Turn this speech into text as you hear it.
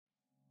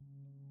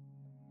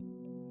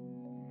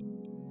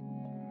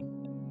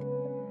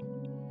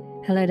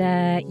Hello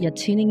there, you're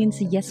tuning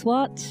into Yes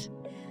What?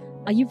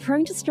 Are you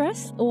prone to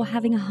stress or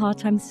having a hard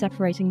time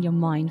separating your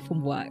mind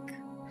from work?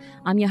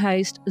 I'm your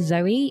host,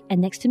 Zoe, and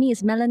next to me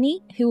is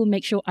Melanie, who will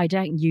make sure I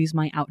don't use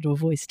my outdoor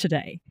voice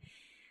today.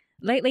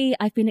 Lately,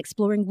 I've been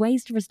exploring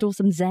ways to restore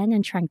some zen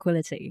and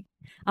tranquility.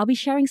 I'll be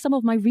sharing some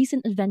of my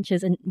recent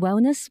adventures in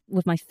wellness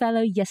with my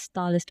fellow Yes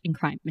stylist in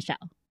crime,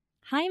 Michelle.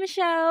 Hi,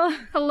 Michelle.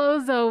 Hello,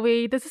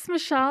 Zoe. This is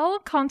Michelle,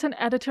 content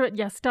editor at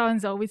YesStar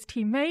and Zoe's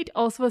teammate,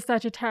 also a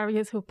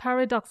Sagittarius who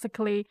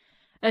paradoxically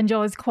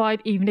enjoys quiet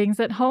evenings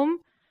at home.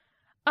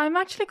 I'm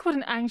actually quite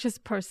an anxious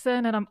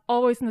person and I'm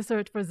always in the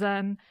search for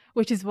zen,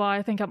 which is why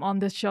I think I'm on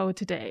this show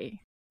today.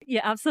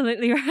 You're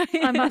absolutely right.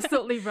 I'm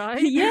absolutely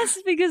right. Yes,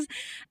 because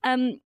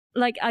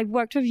I've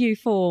worked with you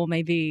for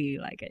maybe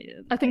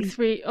I think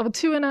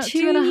two and a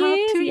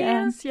half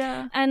years.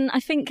 Yeah. And I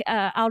think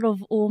out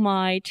of all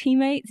my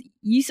teammates,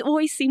 you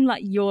always seem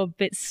like you're a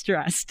bit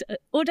stressed.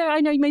 Although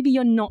I know maybe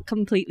you're not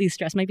completely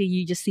stressed. Maybe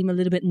you just seem a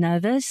little bit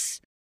nervous.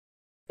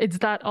 It's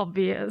that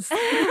obvious.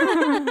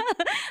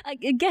 I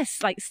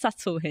guess like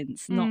subtle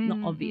hints,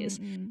 not obvious.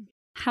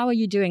 How are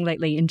you doing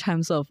lately in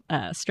terms of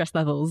stress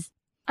levels?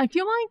 I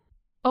feel like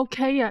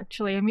okay,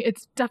 actually. I mean,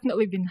 it's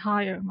definitely been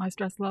higher, my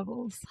stress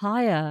levels.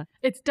 Higher?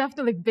 It's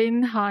definitely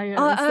been higher.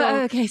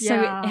 Okay.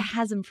 Yeah. So it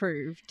has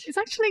improved. It's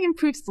actually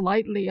improved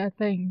slightly, I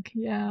think.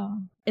 Yeah.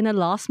 In the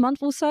last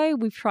month or so,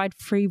 we've tried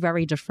 3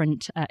 very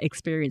different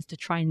experiences to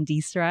try and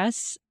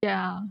de-stress.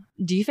 Yeah.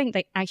 Do you think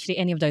that actually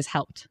any of those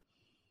helped?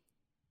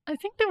 I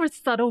think there was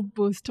subtle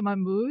boost to my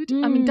mood.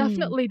 I mean,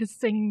 definitely the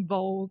singing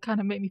bowl kind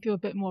of made me feel a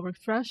bit more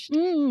refreshed.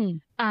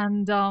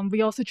 And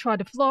we also tried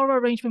a floral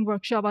arrangement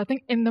workshop. I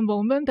think in the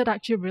moment that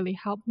actually really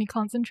helped me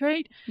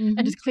concentrate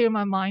and just clear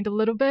my mind a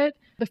little bit.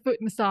 The foot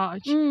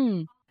massage.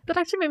 That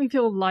actually made me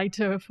feel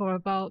lighter for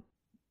about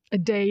a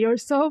day or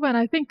so. And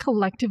I think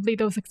collectively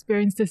those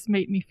experiences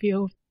made me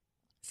feel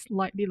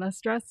slightly less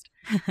stressed.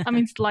 I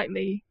mean,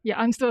 slightly. Yeah,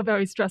 I'm still a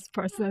very stressed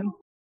person.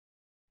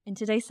 In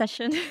today's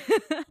session,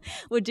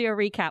 we'll do a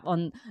recap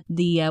on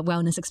the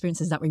wellness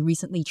experiences that we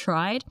recently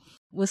tried.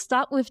 We'll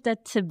start with the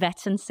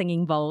Tibetan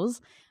singing bowls,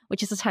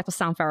 which is a type of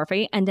sound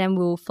therapy, and then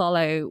we'll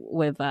follow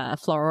with a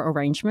floral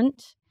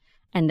arrangement,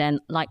 and then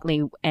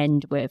likely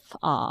end with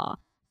our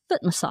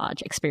foot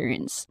massage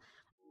experience.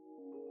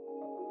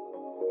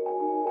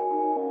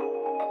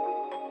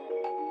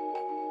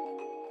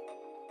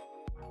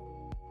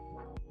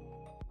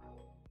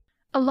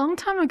 A long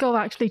time ago,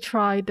 I actually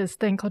tried this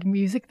thing called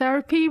music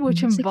therapy,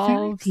 which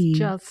involves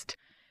just,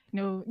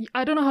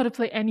 I don't know how to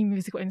play any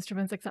musical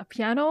instruments except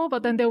piano,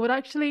 but then they would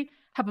actually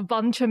have a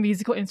bunch of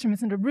musical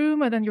instruments in the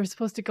room, and then you're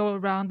supposed to go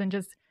around and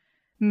just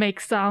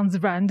make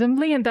sounds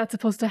randomly, and that's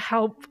supposed to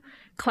help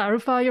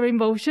clarify your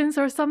emotions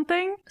or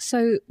something.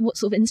 So what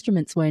sort of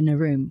instruments were in the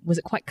room? Was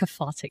it quite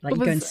cathartic? Like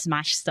you go and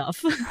smash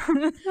stuff?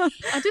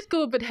 I did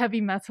go a bit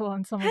heavy metal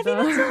on some of them.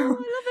 Heavy metal, I love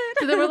it.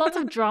 So there were lots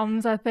of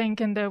drums, I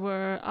think, and there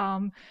were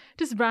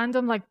just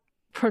random like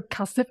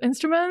percussive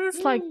instruments,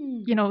 like,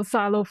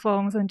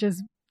 xylophones and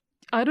just,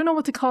 I don't know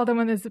what to call them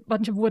when there's a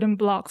bunch of wooden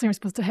blocks and you're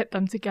supposed to hit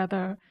them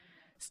together.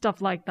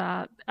 Stuff like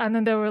that. And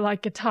then there were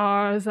like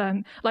guitars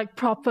and like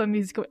proper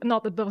musical,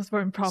 not that those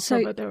weren't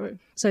proper, but there were.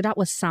 So that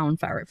was sound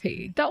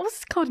therapy. That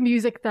was called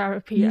music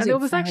therapy. And it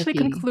was actually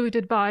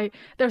concluded by,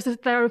 there's a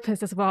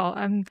therapist as well.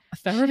 And a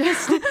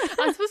therapist?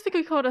 I'm supposed to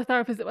be called a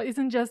therapist. It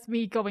isn't just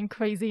me going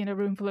crazy in a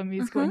room full of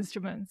musical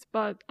instruments,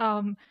 but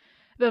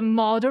the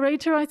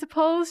moderator, I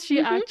suppose, she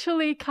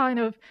actually kind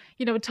of,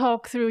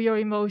 talk through your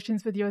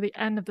emotions with you at the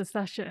end of the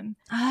session.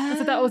 And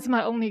so that was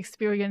my only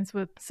experience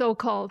with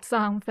so-called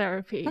sound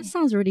therapy. That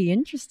sounds really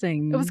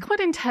interesting. It was quite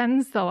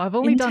intense, though. I've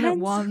only done it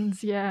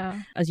once,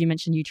 yeah. As you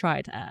mentioned, you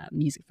tried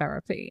music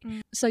therapy.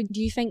 So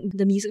do you think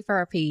the music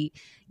therapy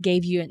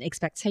gave you an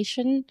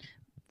expectation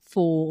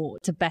for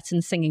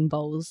Tibetan singing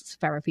bowls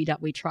therapy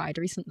that we tried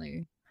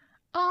recently?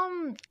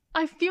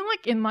 I feel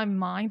like in my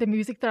mind, the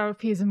music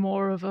therapy is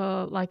more of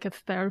a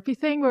therapy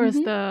thing, whereas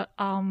the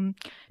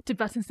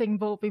Tibetan singing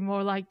bowl would be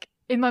more like,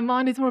 in my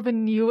mind, it's more of a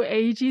new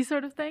agey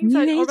sort of thing. So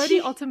I already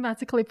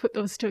automatically put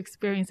those two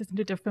experiences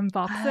into different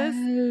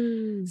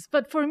boxes.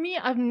 But for me,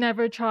 I've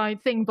never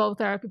tried singing bowl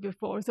therapy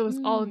before, so it was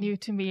all new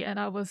to me. And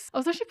I was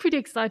actually pretty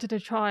excited to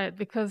try it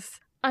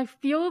because I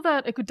feel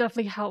that it could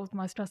definitely help with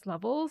my stress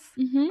levels.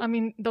 I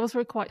mean, those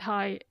were quite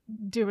high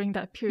during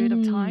that period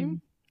of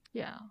time.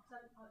 Yeah.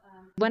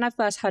 When I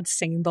first heard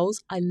singing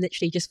bowls, I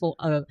literally just thought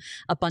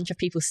a bunch of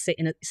people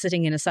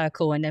sitting in a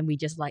circle and then we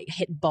just like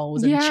hit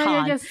bowls and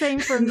chant. Yeah, same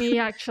for me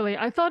actually.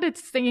 I thought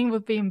singing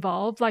would be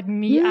involved, like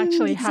me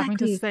actually having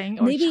to sing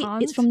or Maybe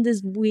chant. It's from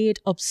this weird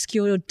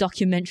obscure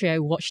documentary I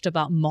watched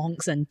about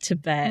monks and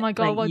Tibet. Oh my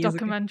God, what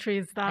documentary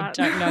is that?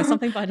 I don't know,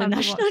 something by the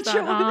National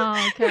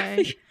Geographic.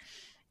 Okay.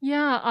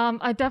 Yeah,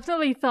 I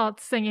definitely thought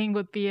singing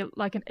would be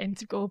like an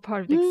integral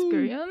part of the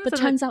experience. But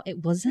turns out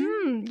it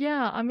wasn't.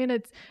 Yeah, I mean,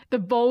 it's the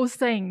bowl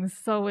sings,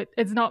 so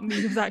it's not me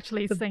who's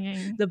actually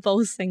singing. The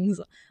bowl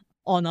sings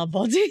on our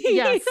body.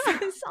 Yes.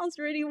 It sounds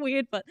really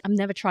weird, but I've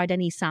never tried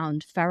any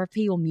sound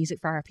therapy or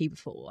music therapy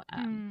before.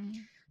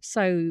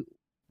 So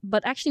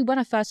But actually, when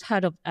I first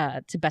heard of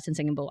Tibetan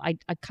singing bowl, I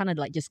kind of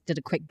like just did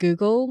a quick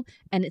Google,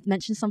 and it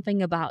mentioned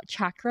something about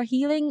chakra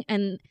healing.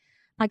 And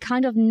I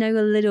kind of know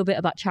a little bit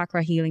about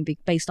chakra healing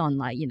based on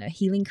like,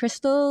 healing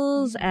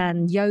crystals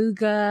and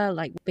yoga.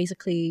 Like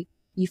basically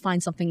you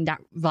find something that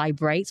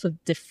vibrates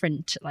with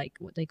different, like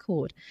what they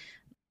called,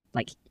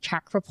 like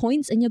chakra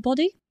points in your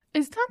body.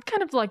 Is that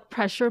kind of like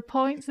pressure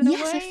points in a way?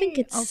 Yes, I think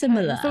it's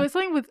similar. So it's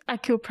like with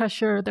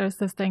acupressure, there's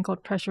this thing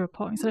called pressure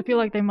points. So I feel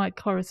like they might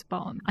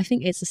correspond. I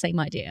think it's the same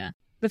idea.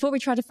 Before we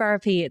tried the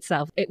therapy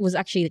itself, it was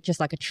actually just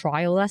like a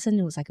trial lesson.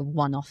 It was like a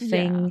one-off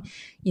thing.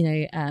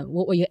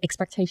 What were your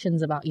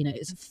expectations about,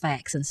 its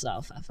effects and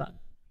stuff?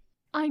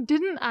 I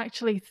didn't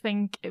actually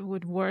think it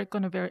would work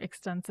on a very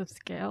extensive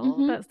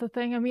scale. That's the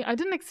thing. I mean, I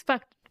didn't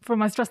expect for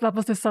my stress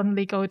levels to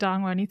suddenly go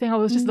down or anything. I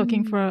was just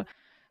looking for a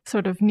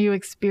sort of new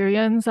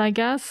experience, I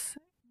guess.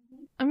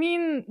 I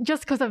mean,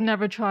 just because I've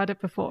never tried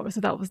it before.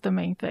 So that was the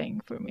main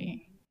thing for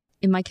me.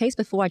 In my case,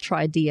 before I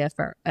tried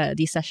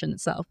the session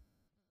itself,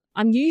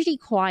 I'm usually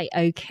quite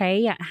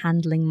okay at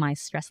handling my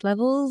stress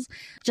levels.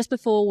 Just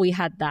before we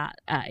had that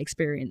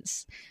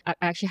experience, I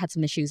actually had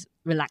some issues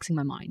relaxing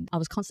my mind. I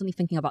was constantly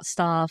thinking about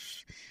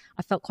stuff.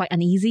 I felt quite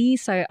uneasy.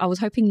 So I was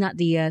hoping that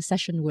the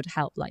session would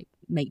help, like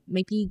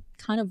maybe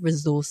kind of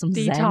restore some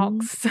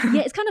detox. Zen.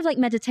 Yeah, it's kind of like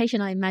meditation.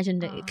 I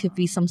imagined that it could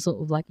be some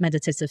sort of like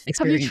meditative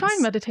experience. Have you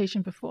tried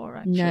meditation before,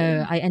 actually?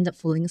 No, I end up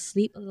falling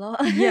asleep a lot.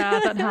 Yeah,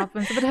 that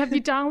happens. But have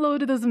you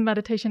downloaded those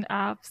meditation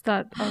apps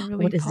that are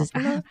really What is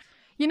popular? this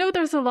app?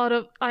 There's a lot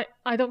of,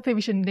 I don't think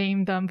we should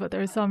name them, but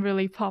there's some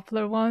really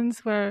popular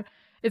ones where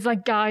it's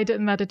like guided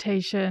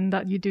meditation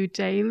that you do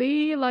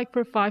daily, like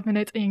for 5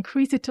 minutes, and you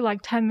increase it to like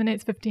 10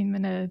 minutes, 15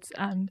 minutes.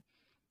 And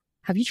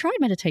have you tried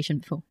meditation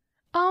before?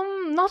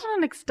 Not on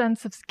an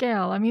extensive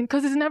scale. I mean,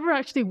 because it's never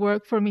actually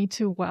worked for me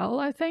too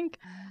well, I think.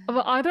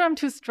 But either I'm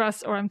too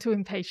stressed or I'm too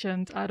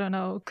impatient. I don't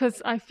know.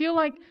 Because I feel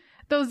like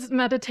those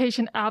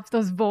meditation apps,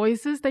 those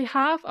voices they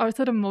have are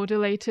sort of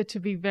modulated to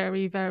be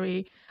very,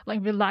 very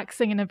like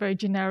relaxing in a very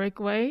generic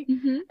way.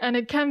 And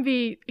it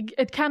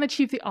can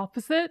achieve the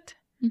opposite.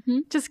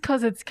 Just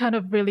because it's kind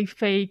of really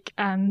fake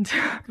and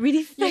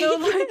really fake,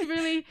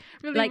 really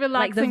relaxing.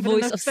 Like the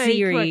voice of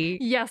Siri. Way.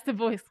 Yes, the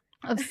voice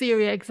of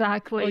Siri,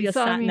 exactly. Or your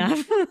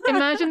sat-nav.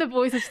 Imagine the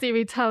voice of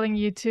Siri telling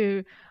you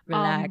to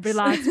relax.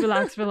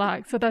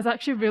 So that's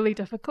actually really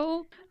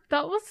difficult.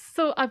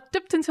 I've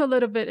dipped into a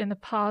little bit in the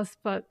past,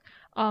 but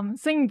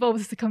singing bowls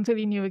is a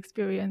completely new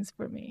experience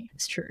for me.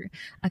 It's true.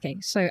 Okay,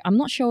 so I'm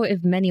not sure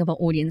if many of our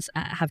audience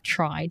have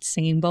tried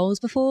singing bowls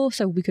before,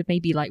 so we could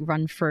maybe like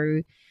run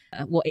through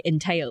what it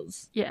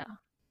entails. Yeah.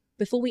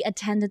 Before we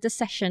attended the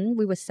session,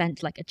 we were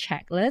sent like a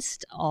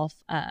checklist of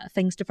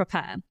things to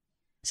prepare.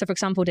 So, for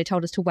example, they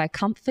told us to wear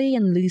comfy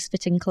and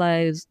loose-fitting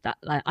clothes, that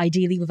like,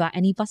 ideally without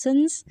any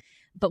buttons.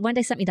 But when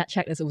they sent me that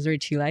checklist, it was really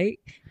too late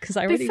because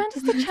they sent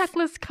us the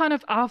checklist kind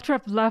of after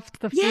I've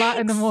left the flat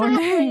in the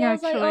morning. I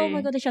was like, oh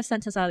my god, they should have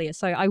sent us earlier.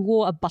 So I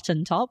wore a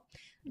button top.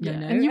 No.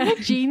 And you wore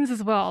jeans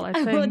as well, I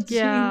think. I wore jeans.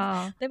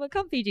 Yeah, they were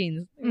comfy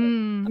jeans. I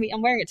mean,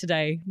 I'm wearing it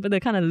today, but they're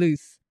kind of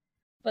loose.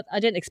 But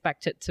I didn't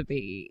expect it to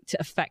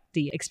affect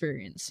the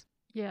experience.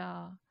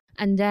 Yeah.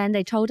 And then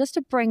they told us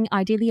to bring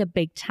ideally a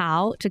big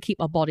towel to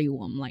keep our body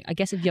warm. Like, I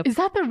guess if you're... Is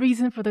that the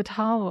reason for the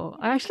towel?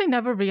 I actually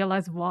never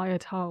realized why a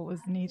towel was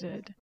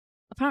needed.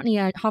 Apparently,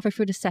 halfway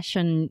through the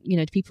session,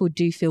 people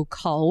do feel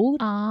cold.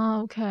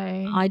 Ah,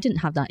 okay. I didn't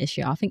have that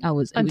issue. I think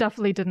I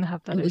definitely didn't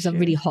have that issue. It was a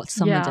really hot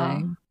summer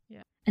day.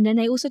 Yeah. And then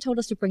they also told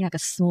us to bring like a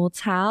small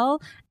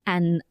towel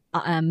and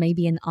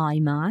maybe an eye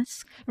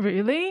mask.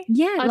 Really?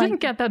 Yeah. I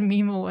didn't get that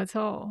memo at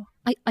all.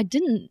 I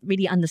didn't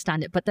really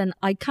understand it, but then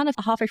I kind of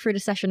halfway through the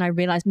session, I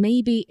realized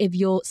maybe if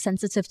you're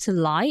sensitive to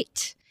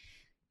light,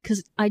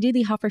 because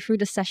ideally halfway through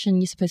the session,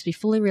 you're supposed to be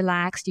fully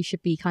relaxed. You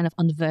should be kind of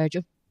on the verge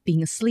of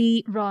being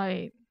asleep.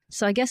 Right.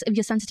 So I guess if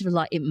you're sensitive to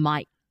light, it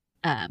might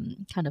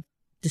kind of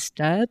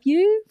disturb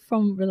you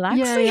from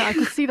relaxing. Yeah, I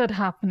could see that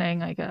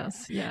happening, I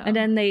guess. Yeah. And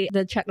then the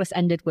checklist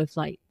ended with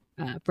like,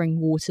 bring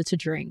water to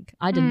drink.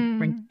 I didn't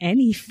bring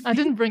anything. I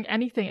didn't bring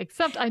anything,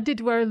 except I did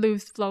wear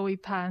loose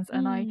flowy pants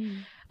and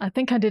I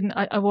think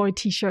I wore a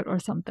t-shirt or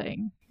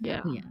something.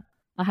 Yeah.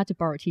 I had to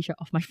borrow a t-shirt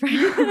off my friend.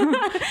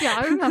 Yeah,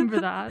 I remember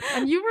that.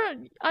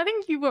 And I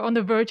think you were on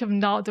the verge of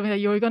not doing that.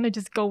 You were going to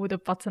just go with a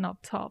button-up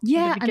top in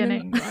the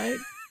beginning, right?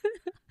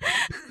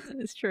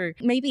 It's true.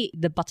 Maybe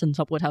the button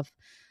top would have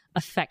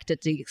affected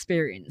the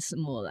experience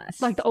more or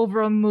less. Like the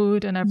overall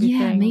mood and everything.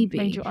 Yeah, maybe.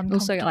 Made you uncomfortable.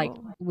 Also, like,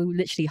 we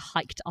literally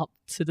hiked up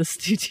to the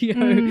studio.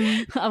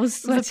 I was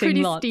sweating. It was a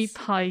pretty lots. steep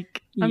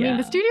hike. I mean,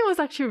 the studio was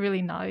actually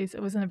really nice.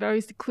 It was in a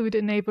very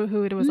secluded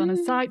neighborhood. It was on a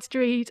side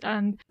street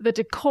and the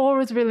decor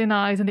was really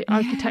nice and the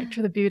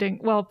architecture of the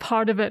building, well,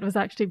 part of it was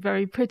actually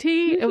very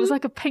pretty. It was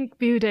like a pink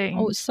building.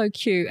 Oh, it's so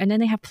cute. And then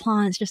they have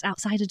plants just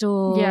outside the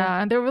door.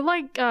 Yeah, and there were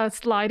like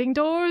sliding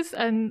doors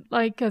and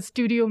like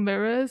studio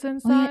mirrors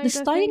inside. The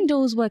sliding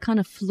doors were kind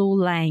of floor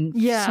length.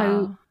 Yeah.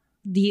 So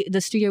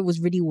the studio was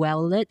really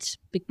well lit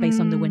based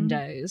on the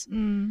windows.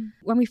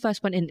 When we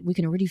first went in, we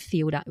can already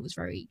feel that it was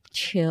very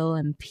chill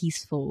and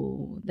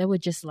peaceful. There were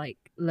just like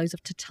loads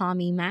of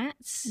tatami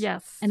mats.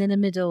 Yes. And in the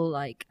middle,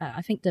 like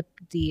I think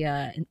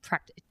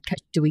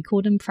do we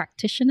call them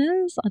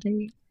practitioners? Are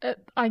they?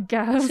 I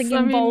guess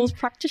singing bowls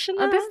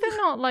practitioners. I guess they're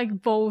not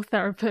like bowl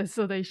therapists,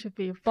 so they should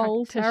be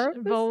bowl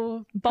therapists,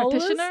 bowl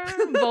practitioner,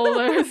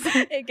 bowlers.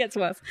 It gets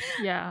worse.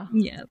 Yeah.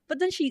 But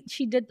then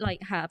she did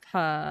like have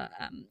her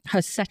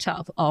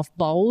setup of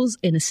bowls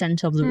in the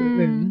center of the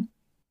room,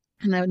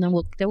 and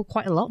there were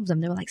quite a lot of them.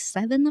 There were like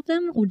 7 of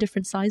them, all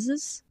different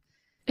sizes.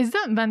 Is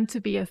that meant to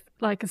be a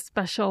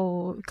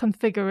special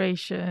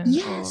configuration?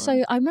 Yeah.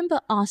 So I remember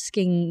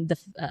asking the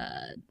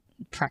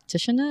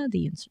practitioner,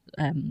 the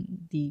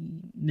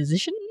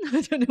musician.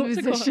 I don't know what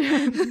to call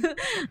her.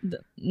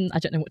 I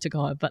don't know what to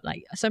call her, but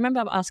like, so I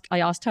remember I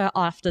asked her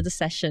after the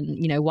session,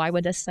 why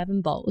were there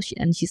 7 bowls?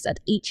 And she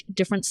said each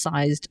different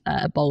sized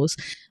bowls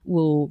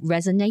will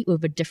resonate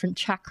with a different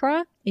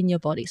chakra in your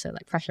body, so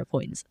like pressure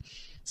points.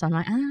 So I'm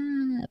like,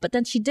 but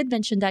then she did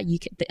mention that you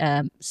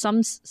could,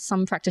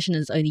 some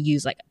practitioners only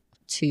use like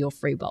 2 or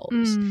 3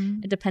 bowls.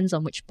 It depends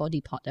on which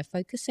body part they're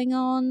focusing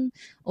on,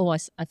 or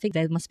I think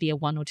there must be a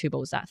 1 or 2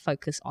 bowls that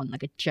focus on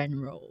like a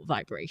general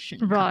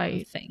vibration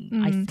kind of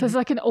thing. So it's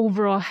like an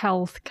overall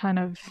health kind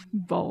of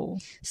bowl.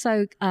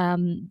 So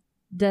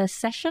the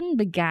session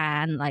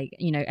began like,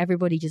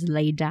 everybody just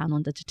laid down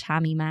on the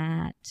tatami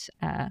mat.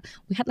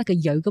 We had like a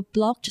yoga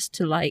block just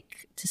to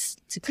like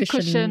to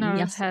cushion our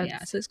heads.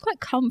 Yeah, so it's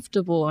quite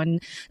comfortable,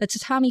 and the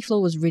tatami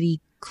floor was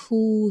really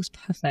cool. It was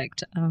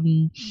perfect.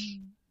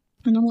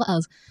 And then what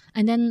else?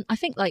 And then I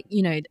think like,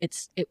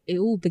 it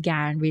all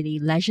began really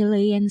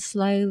leisurely and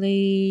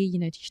slowly.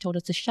 She told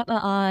us to shut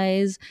our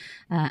eyes,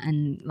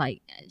 and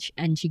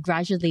she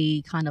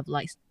gradually kind of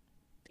like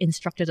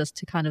instructed us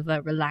to kind of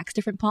relax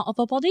different part of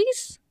our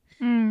bodies.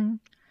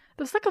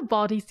 There's like a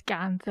body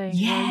scan thing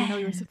where,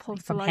 you're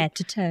supposed from to head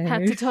to toe.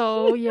 Head to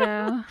toe,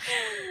 yeah.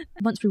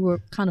 Once we were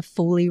kind of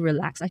fully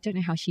relaxed, I don't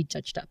know how she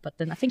judged that, but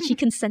then I think she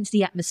can sense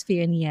the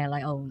atmosphere in the air,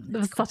 like,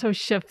 the subtle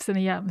shifts in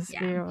the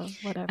atmosphere or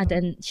whatever. And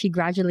then she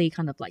gradually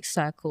kind of like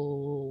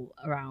circle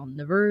around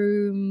the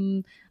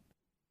room.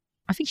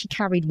 I think she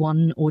carried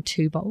 1 or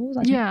 2 bowls.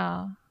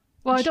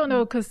 Well, I don't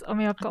know because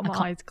I've got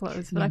my eyes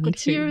closed, but I could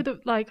hear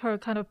her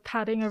kind of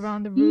padding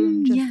around the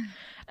room.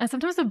 And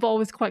sometimes the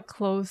bowl is quite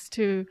close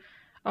to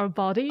our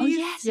bodies. Oh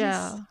yes.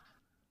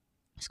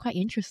 It's quite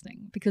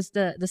interesting because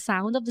the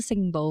sound of the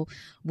singing bowl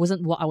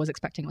wasn't what I was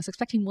expecting. I was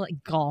expecting more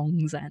like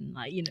gongs and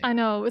like, I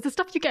know. It's the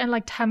stuff you get in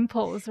like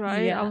temples,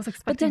 right? Yeah. I was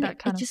expecting that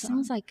kind of it just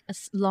sound. sounds like a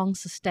long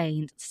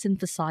sustained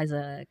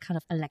synthesizer kind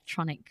of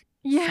electronic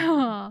Yeah.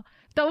 sound.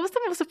 That was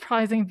the most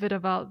surprising bit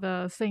about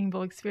the singing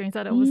bowl experience,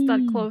 that it was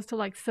that close to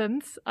like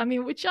synths.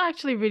 Which I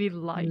actually really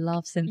like. I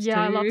love synths too.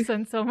 I love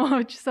synths so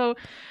much. So it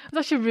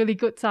was actually a really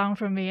good sound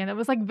for me. And it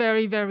was like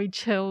very, very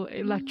chill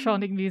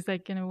electronic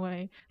music in a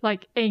way.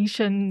 Like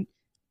ancient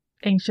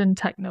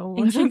techno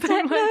or something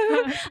like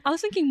that. I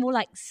was thinking more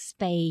like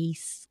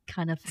space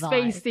kind of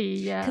vibe.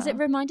 Spacey, yeah. Because it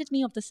reminded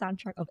me of the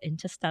soundtrack of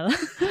Interstellar.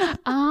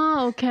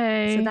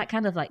 Okay. So that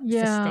kind of like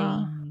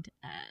sustained,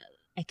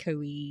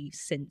 echoey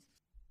synth.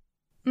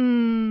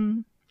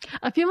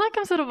 I feel like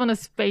I'm sort of on a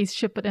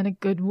spaceship, but in a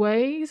good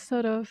way,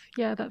 sort of,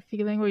 that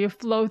feeling where you're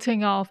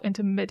floating off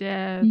into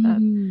midair.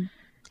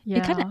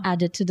 It kind of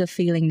added to the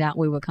feeling that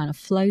we were kind of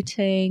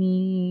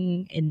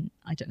floating in,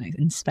 I don't know,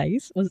 in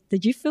space.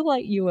 Did you feel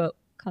like you were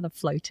kind of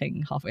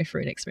floating halfway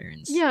through an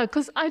experience? Yeah,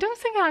 because I don't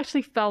think I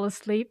actually fell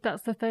asleep.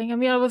 That's the thing.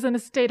 I was in a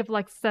state of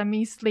like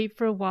semi-sleep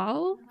for a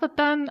while, but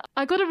then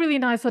I got a really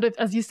nice sort of,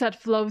 as you said,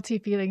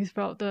 floaty feelings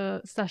throughout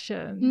the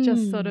session.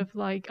 Just sort of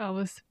like I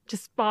was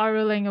just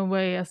spiraling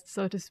away,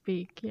 so to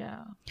speak.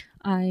 Yeah.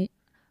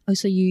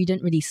 So you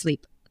didn't really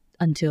sleep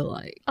until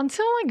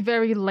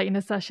very late in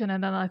the session,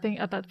 and then I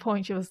think at that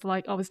point she was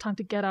like, "Oh, it's time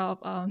to get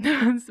up,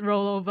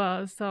 roll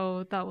over."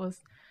 So that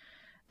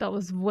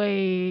was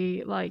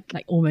way like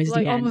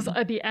almost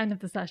at the end of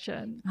the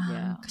session.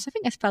 Yeah, because I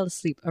think I fell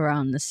asleep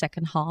around the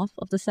second half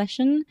of the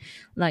session.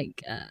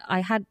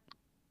 I had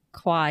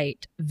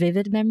quite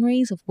vivid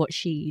memories of what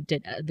she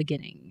did at the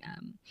beginning,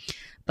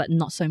 but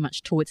not so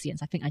much towards the end.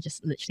 I think I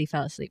just literally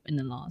fell asleep in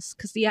the last,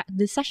 because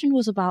the session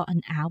was about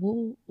an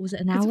hour. Was it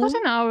an hour? It's about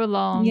an hour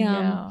long.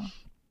 Yeah.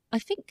 I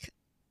think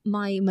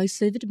my most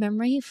vivid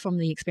memory from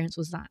the experience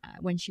was that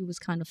when she was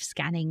kind of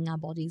scanning our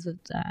bodies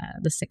with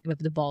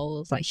the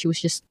bowls, like she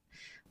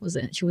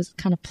was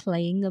kind of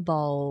playing the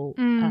bowl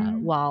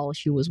while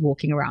she was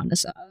walking around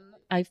us.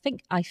 I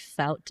think I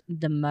felt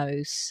the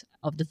most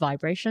of the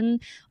vibration.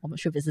 I'm not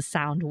sure if it's the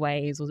sound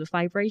waves or the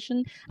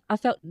vibration. I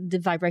felt the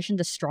vibration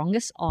the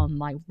strongest on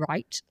my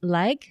right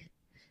leg.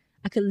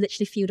 I could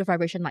literally feel the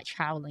vibration like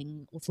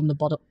traveling from the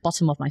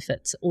bottom of my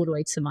foot all the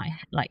way to my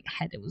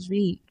head. It was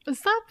really...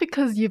 Is that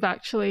because you've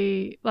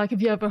actually,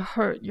 have you ever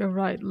hurt your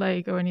right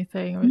leg or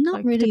anything? Or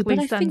not really,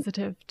 but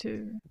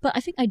But I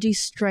think I do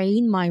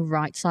strain my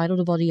right side of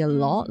the body a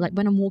lot. Like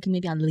when I'm walking,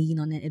 maybe I lean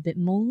on it a bit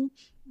more.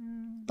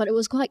 But it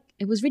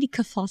was really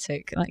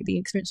cathartic. Like the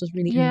experience was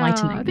really Yeah,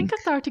 enlightening. I think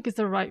cathartic is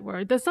the right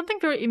word. There's something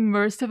very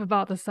immersive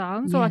about the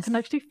sound. So I can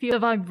actually feel the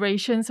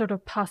vibration sort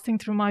of passing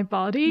through my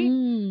body.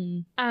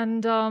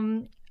 And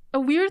a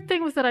weird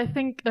thing was that I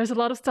think there's a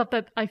lot of stuff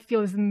that I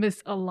feel is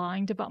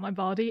misaligned about my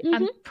body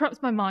and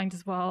perhaps my mind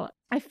as well.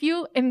 I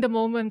feel in the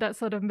moment that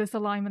sort of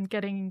misalignment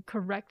getting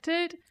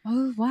corrected.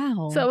 Oh,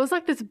 wow. So it was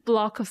like this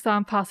block of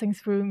sound passing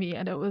through me.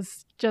 And it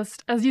was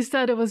just, as you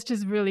said, it was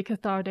just really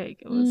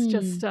cathartic. It was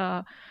just...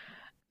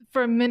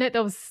 for a minute,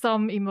 there was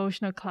some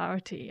emotional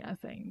clarity, I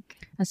think.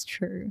 That's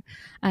true.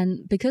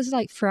 And because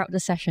like throughout the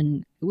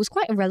session, it was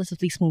quite a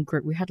relatively small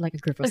group. We had like a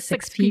group of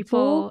six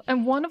people.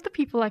 And one of the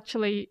people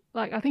actually,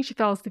 like, I think she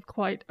fell asleep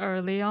quite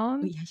early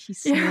on. Oh, yeah, she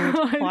snored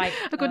quite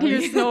I could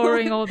hear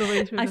snoring all the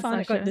way through the session. I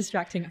found it quite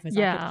distracting at first.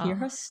 I could hear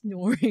her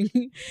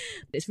snoring.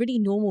 It's really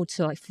normal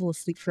to like fall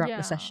asleep throughout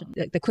the session.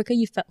 Like the quicker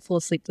you fall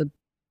asleep,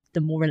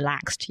 the more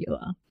relaxed you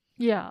are.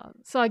 Yeah,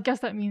 so I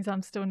guess that means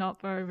I'm still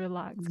not very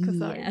relaxed because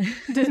I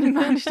didn't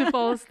manage to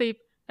fall asleep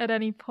at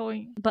any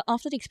point. But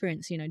after the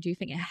experience, do you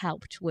think it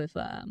helped with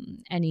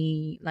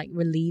any like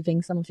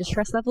relieving some of your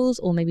stress levels,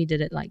 or maybe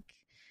did it like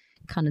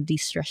kind of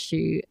de-stress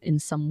you in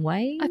some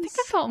ways? I think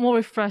I felt more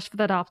refreshed for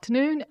that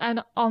afternoon,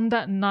 and on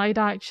that night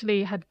I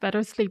actually had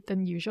better sleep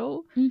than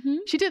usual.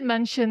 She did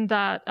mention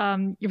that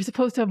you're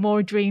supposed to have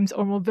more dreams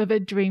or more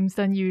vivid dreams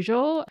than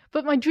usual,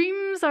 but my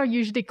dreams are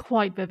usually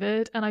quite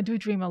vivid and I do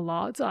dream a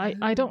lot, so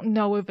I don't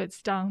know if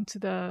it's down to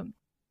the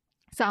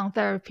sound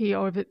therapy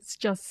or if it's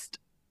just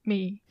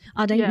me.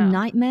 Are they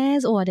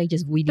nightmares or are they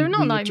just really They're not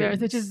weird nightmares, dreams?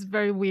 they're just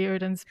very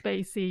weird and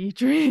spacey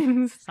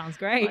dreams. Sounds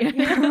great.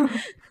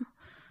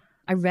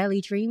 I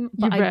rarely dream.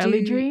 But you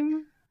rarely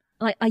dream?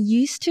 Like I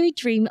used to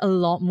dream a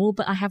lot more,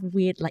 but I have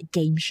weird like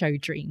game show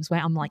dreams where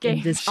I'm like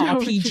in this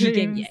RPG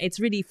game. Yeah, it's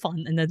really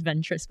fun and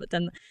adventurous. But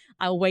then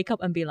I'll wake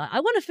up and be like, I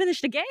want to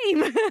finish the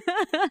game.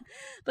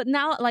 But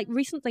now, like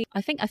recently,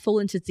 I think I fall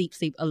into deep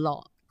sleep a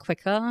lot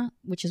quicker,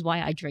 which is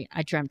why I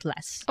dreamt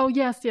less. Oh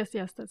yes,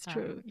 that's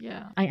true.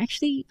 Yeah. I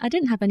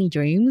didn't have any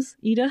dreams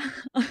either.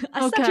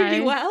 I slept really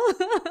well.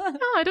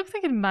 No, I don't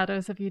think it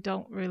matters if you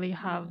don't really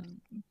have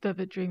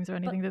vivid dreams or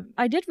anything. But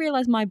I did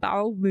realize my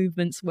bowel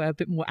movements were a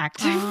bit more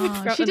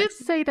active. She did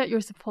say that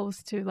you're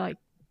supposed to like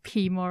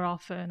pee more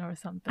often or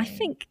something. I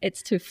think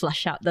it's to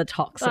flush out the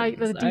toxins. Like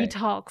the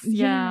detox,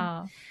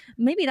 yeah.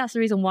 Maybe that's the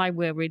reason why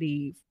we were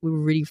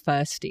really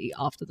thirsty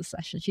after the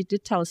session. She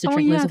did tell us to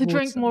drink loads of water.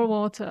 Drink more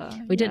water.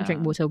 We didn't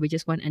drink water. We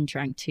just went and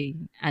drank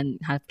tea and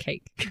had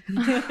cake,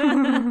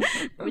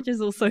 which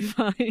is also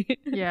fine.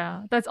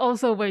 Yeah, that's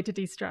also a way to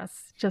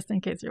de-stress, just in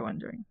case you're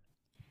wondering.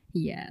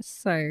 Yeah,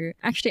 so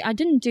actually I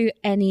didn't do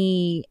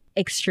any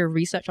extra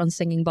research on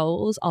singing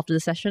bowls after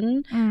the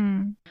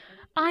session.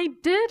 I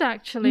did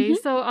actually.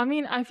 So, I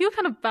mean, I feel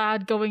kind of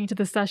bad going into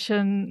the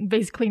session,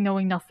 basically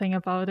knowing nothing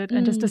about it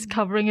and just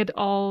discovering it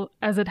all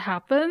as it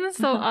happens.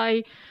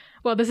 So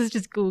this is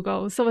just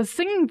Google. So a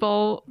singing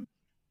bowl,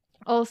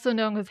 also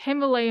known as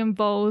Himalayan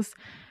bowls,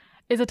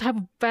 is a type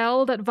of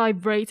bell that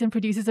vibrates and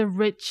produces a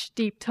rich,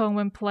 deep tone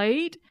when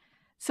played.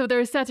 So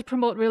they're said to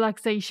promote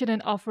relaxation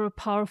and offer a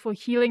powerful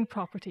healing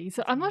property.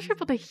 So I'm not sure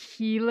about the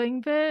healing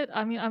bit.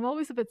 I mean, I'm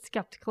always a bit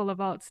skeptical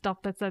about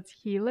stuff that says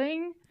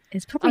healing.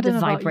 It's probably the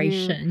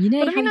vibration.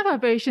 But I mean, the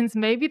vibrations,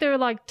 maybe they're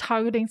like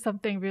targeting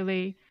something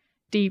really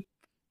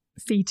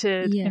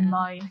deep-seated in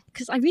mind.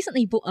 Because I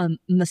recently bought a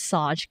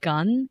massage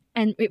gun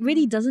and it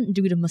really doesn't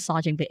do the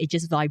massaging bit. It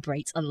just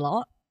vibrates a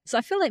lot. So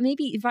I feel like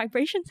maybe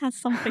vibrations has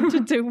something to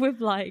do with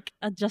like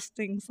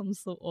adjusting some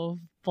sort of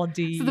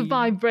body. So the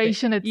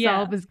vibration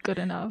itself is good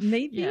enough.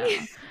 Maybe. Yeah.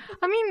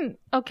 I mean,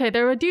 okay,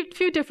 there are a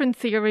few different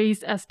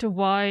theories as to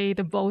why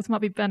the bowls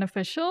might be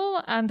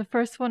beneficial. And the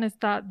first one is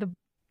that the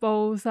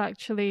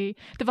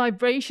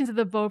vibrations that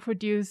the bowl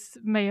produce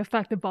may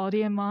affect the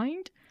body and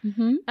mind.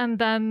 And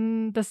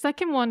then the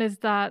second one is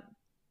that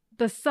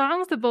the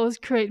sounds the bowls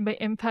create may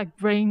impact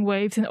brain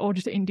waves in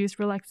order to induce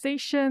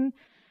relaxation.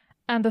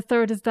 And the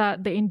third is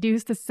that they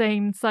induce the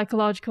same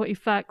psychological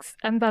effects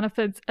and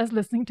benefits as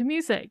listening to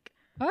music.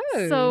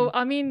 Oh. So,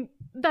 I mean,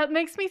 that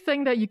makes me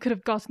think that you could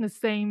have gotten the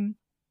same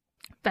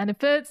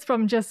benefits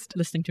from just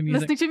listening to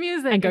music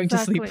and going to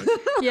sleep.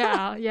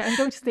 yeah, and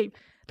going to sleep.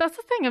 That's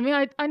the thing. I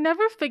mean, I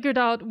never figured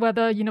out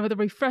whether, the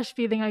refreshed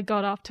feeling I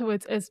got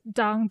afterwards is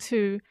down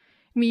to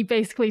me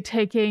basically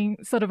taking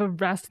sort of a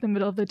rest in the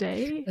middle of the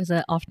day. It was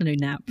an afternoon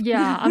nap.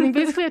 Yeah. I mean,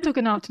 basically I took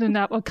an afternoon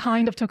nap or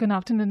kind of took an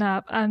afternoon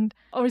nap.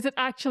 Or is it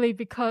actually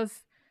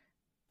because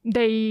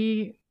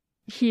they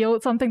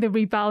healed something, they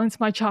rebalanced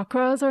my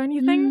chakras or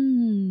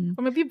anything?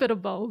 Or maybe a bit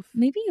of both.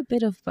 Maybe a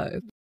bit of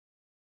both.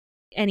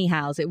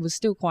 Anyhow, it was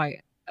still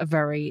quite a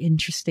very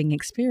interesting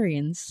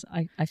experience,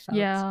 I felt.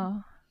 Yeah.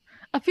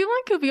 I feel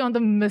like it would be on the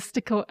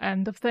mystical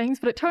end of things,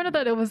 but it turned out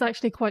that it was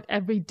actually quite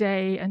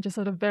everyday and just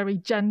sort of very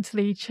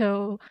gently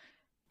chill.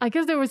 I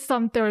guess there was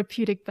some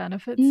therapeutic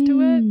benefits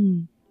to it.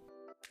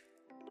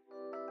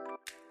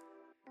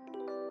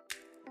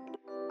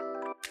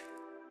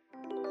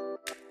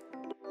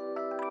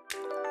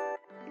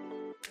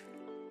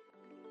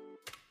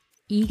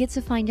 Eager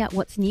to find out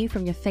what's new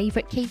from your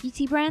favorite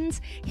K-beauty brands?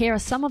 Here are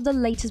some of the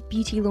latest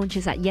beauty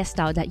launches at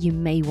YesStyle that you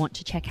may want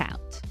to check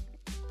out.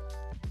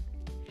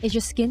 Is your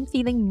skin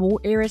feeling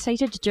more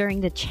irritated during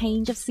the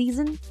change of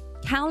season?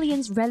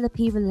 Haleon's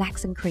Relapie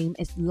Relaxing Cream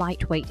is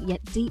lightweight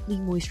yet deeply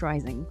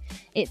moisturizing.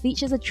 It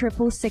features a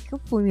triple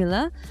cycle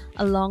formula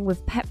along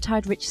with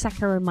peptide-rich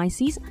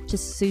Saccharomyces to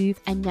soothe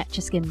and nurture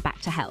skin back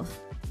to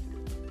health.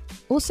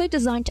 Also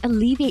designed to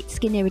alleviate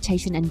skin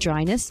irritation and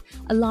dryness,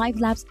 Alive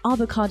Labs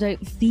Avocado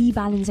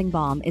V-Balancing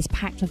Balm is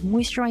packed with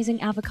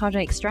moisturizing avocado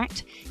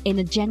extract in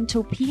a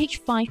gentle pH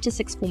 5 to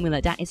 6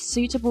 formula that is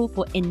suitable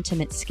for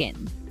intimate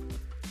skin.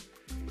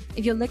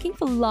 If you're looking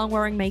for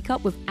long-wearing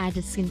makeup with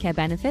added skincare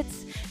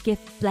benefits, give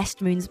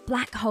Blessed Moon's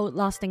Black Hole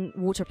Lasting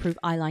Waterproof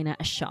Eyeliner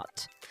a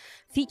shot.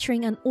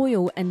 Featuring an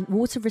oil and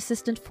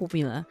water-resistant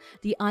formula,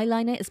 the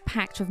eyeliner is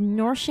packed with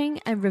nourishing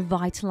and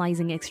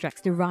revitalizing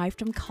extracts derived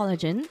from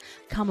collagen,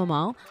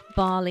 chamomile,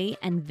 barley,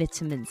 and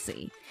vitamin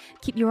C.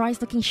 Keep your eyes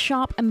looking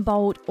sharp and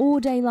bold all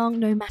day long,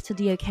 no matter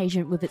the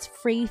occasion, with its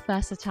 3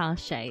 versatile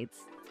shades.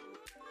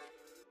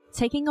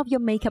 Taking off your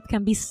makeup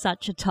can be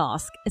such a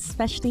task,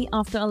 especially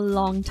after a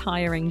long,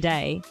 tiring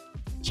day.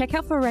 Check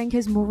out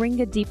Forenco's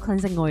Moringa Deep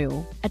Cleansing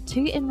Oil, a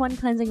 2-in-1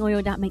 cleansing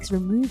oil that makes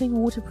removing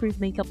waterproof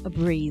makeup a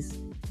breeze.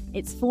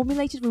 It's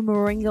formulated with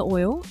moringa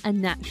oil, a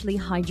naturally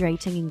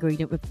hydrating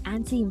ingredient with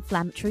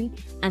anti-inflammatory,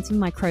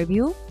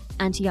 antimicrobial,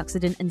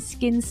 antioxidant, and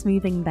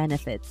skin-smoothing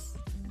benefits.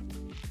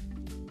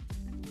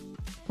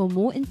 For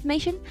more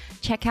information,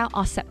 check out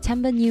our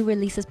September new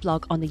releases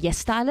blog on the Yes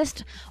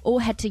Stylist or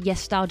head to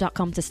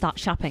yesstyle.com to start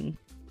shopping.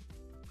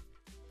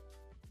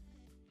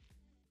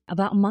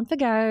 About a month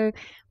ago,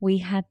 we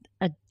had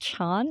a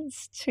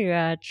chance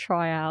to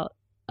try out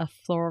a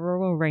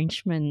floral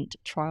arrangement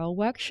trial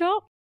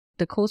workshop.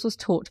 The course was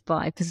taught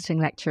by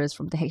visiting lecturers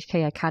from the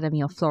HK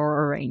Academy of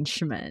Floral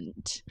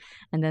Arrangement.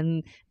 And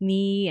then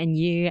me and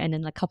you and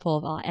then a couple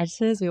of our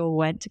editors, we all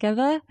went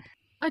together.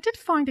 I did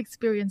find the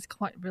experience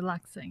quite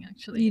relaxing,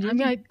 actually. I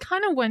mean, I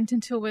kind of went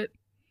into it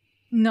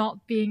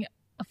not being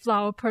a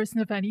flower person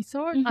of any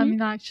sort. I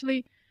mean, I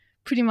actually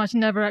pretty much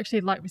never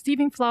actually liked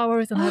receiving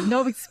flowers, and I have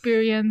no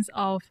experience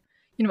of,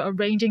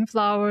 arranging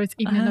flowers,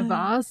 even in a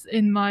vase,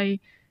 in my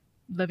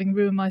living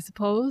room, I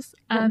suppose.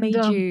 What made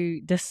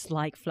you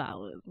dislike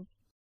flowers?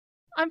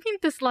 I mean,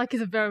 dislike is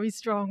a very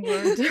strong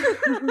word.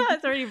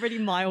 It's already pretty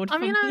mild. I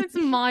mean, it's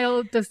a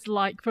mild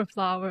dislike for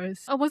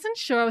flowers. I wasn't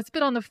sure. I was a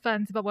bit on the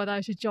fence about whether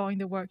I should join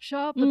the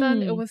workshop, but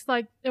then it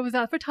was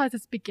advertised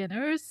as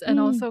beginners and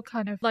also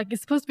kind of like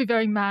it's supposed to be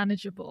very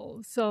manageable.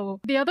 So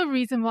the other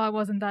reason why I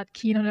wasn't that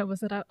keen on it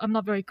was that I'm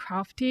not very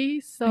crafty.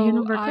 So you're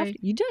not very crafty?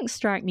 You don't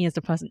strike me as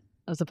the person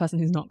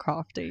who's not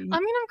crafty. I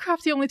mean, I'm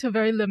crafty only to a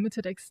very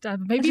limited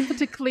extent, maybe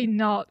particularly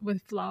not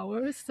with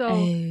flowers. So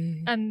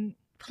and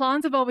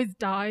plants have always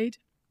died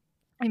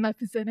in my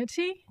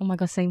vicinity. Oh my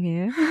god, same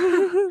here.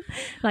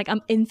 Like, I'm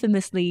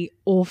infamously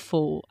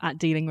awful at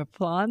dealing with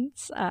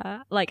plants.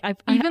 Like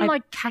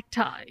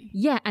cacti.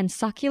 Yeah, and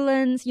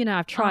succulents.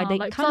 I've tried. They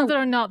like plants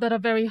that are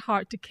very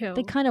hard to kill.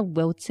 They kind of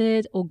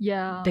wilted, or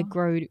they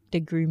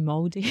grew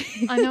moldy.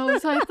 I know.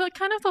 So I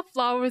thought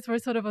flowers were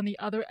sort of on the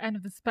other end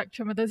of the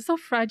spectrum, and they're so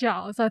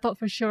fragile. So I thought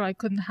for sure I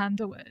couldn't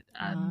handle it,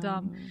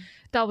 and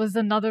that was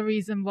another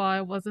reason why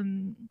I was a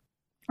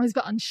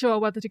bit unsure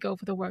whether to go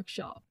for the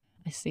workshop.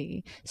 I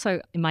see. So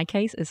in my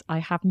case, I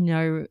have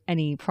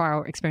any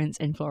prior experience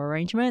in floral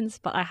arrangements,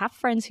 but I have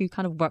friends who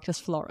kind of worked as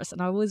florists,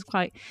 and I was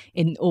quite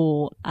in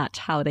awe at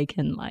how they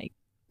can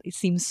it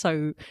seems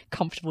so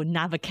comfortable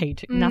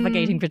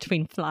navigating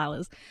between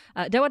flowers.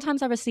 There were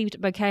times I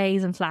received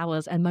bouquets and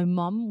flowers, and my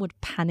mum would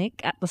panic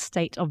at the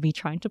state of me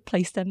trying to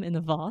place them in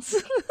a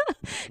vase.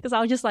 Because I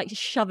would just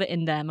shove it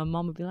in there. My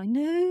mum would be like,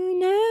 no,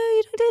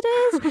 you don't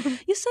do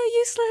this. You're so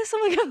useless. Oh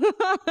my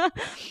god.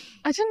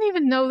 I didn't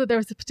even know that there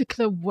was a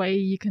particular way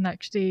you can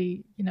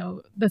actually,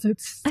 that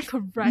it's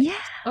correct.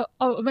 Yeah.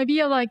 Or maybe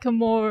a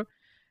more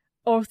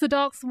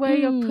orthodox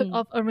way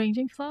of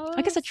arranging flowers.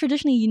 I guess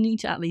traditionally you need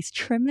to at least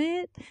trim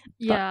it.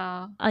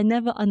 Yeah. I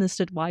never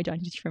understood why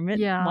don't you trim it.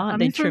 Yeah. Why I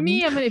mean, for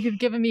me, if you've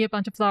given me a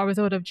bunch of flowers,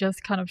 I would have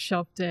just kind of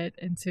shoved it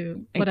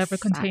into whatever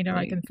container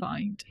I can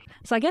find.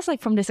 So I guess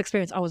from this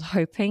experience, I was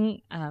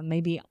hoping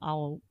maybe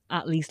I'll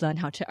at least learn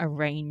how to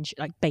arrange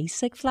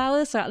basic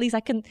flowers. So at least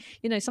I can,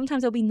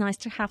 sometimes it'll be nice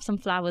to have some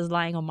flowers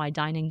lying on my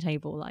dining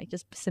table,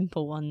 just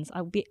simple ones.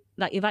 I would be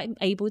if I'm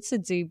able to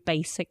do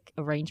basic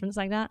arrangements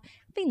like that,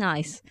 it'd be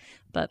nice.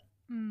 But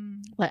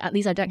at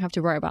least I don't have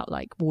to worry about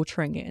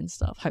watering it and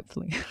stuff,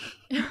 hopefully.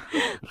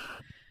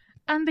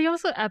 And they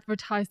also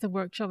advertise the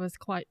workshop as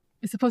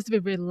it's supposed to be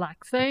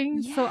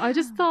relaxing. Yeah. So I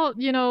just thought,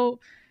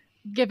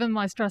 given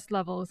my stress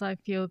levels, I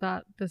feel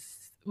that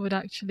this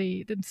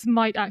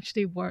might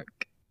actually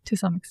work to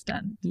some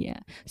extent. Yeah.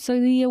 So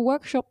the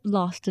workshop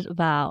lasted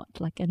about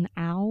an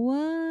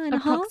hour and a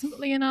half?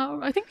 Approximately an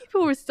hour. I think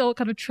people were still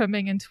kind of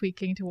trimming and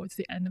tweaking towards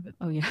the end of it.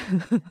 Oh, yeah.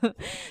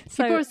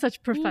 People are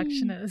such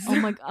perfectionists. Oh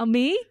my god,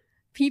 me?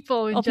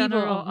 People in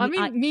general.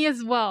 Me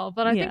as well.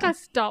 But I think I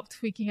stopped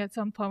tweaking at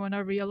some point when I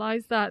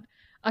realized that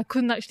I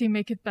couldn't actually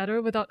make it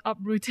better without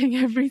uprooting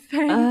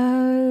everything.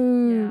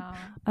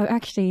 Oh,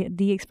 actually,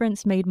 the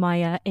experience made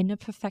my inner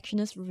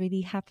perfectionist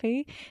really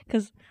happy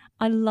because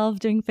I love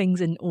doing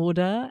things in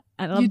order.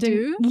 You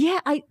do? Yeah,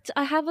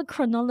 I have a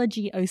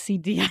chronology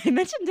OCD. I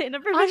mentioned it in a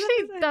previous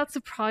Actually, episode. that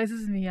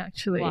surprises me,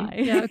 actually. Why?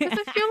 Yeah, because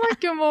I feel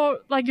like you're more,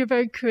 like you're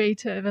very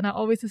creative, and I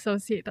always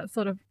associate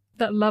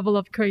that level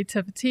of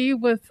creativity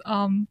with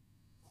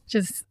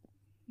just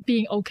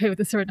being okay with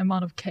a certain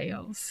amount of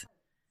chaos.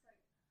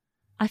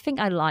 I think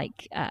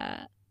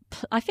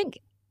I think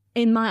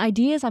in my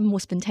ideas I'm more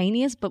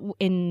spontaneous, but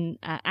in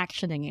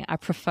actioning it, I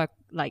prefer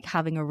like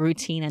having a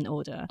routine and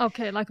order.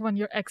 Okay, like when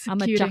you're I'm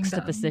executing a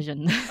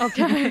juxtaposition.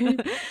 Okay.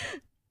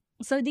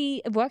 So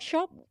the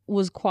workshop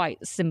was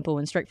quite simple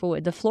and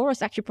straightforward. The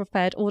florist actually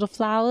prepared all the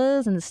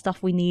flowers and the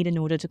stuff we need in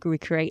order to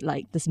recreate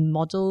like this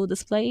model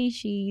display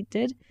she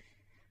did.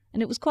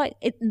 And it was quite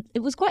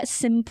a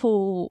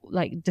simple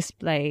like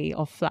display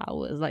of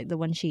flowers, like the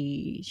one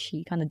she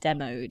kind of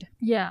demoed.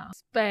 Yeah,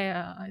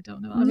 spare. I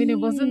don't know. I mean, it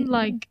wasn't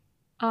like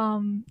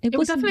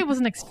definitely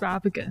wasn't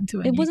extravagant to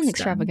any It wasn't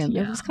extent. extravagant.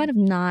 Yeah. It was kind of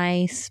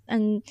nice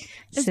and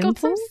It's simple. got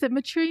some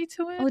symmetry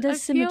to it. Oh,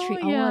 there's I feel,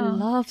 symmetry. yeah. Oh, I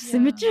love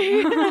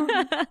symmetry.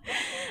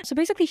 So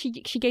basically,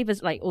 she gave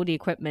us like all the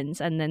equipment,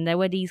 and then there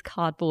were these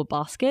cardboard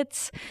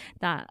baskets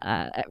that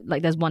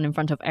like there's one in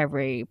front of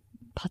every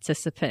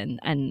participant,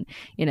 and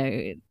you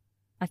know,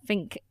 I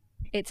think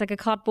it's like a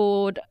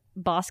cardboard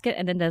basket,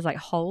 and then there's like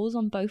holes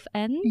on both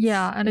ends.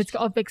 Yeah, and it's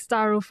got a big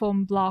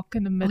styrofoam block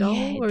in the middle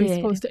yeah, where you're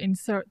supposed to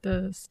insert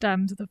the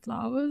stems of the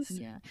flowers.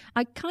 Yeah,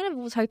 I kind of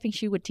was hoping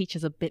she would teach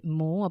us a bit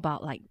more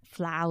about like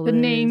flowers, The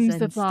names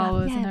and of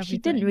flowers stuff. and Yeah, she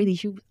didn't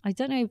everything. really. I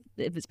don't know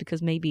if it's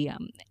because maybe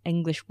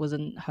English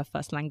wasn't her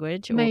first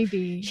language, or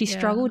Maybe she yeah.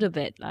 struggled a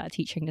bit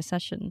teaching the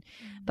session.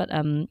 But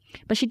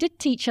she did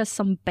teach us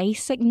some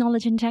basic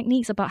knowledge and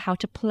techniques about how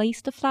to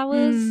place the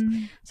flowers.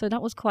 So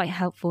that was quite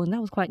helpful, and that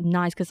was quite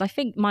nice because I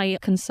think my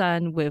concern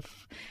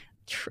with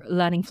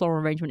learning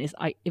floral arrangement is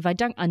if I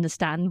don't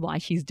understand why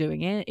she's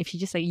doing it, if she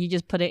just say you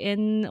just put it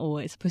in,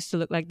 or it's supposed to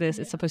look like this,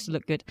 it's supposed to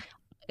look good,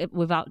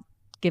 without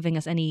giving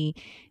us any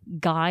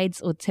guides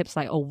or tips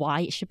like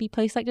why it should be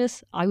placed like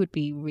this, I would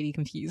be really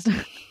confused.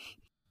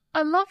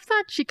 I love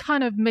that she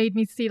kind of made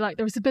me see like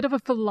there was a bit of a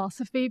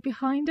philosophy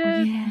behind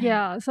it.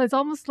 Yeah. So it's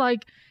almost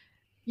like,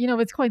 you know,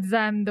 it's quite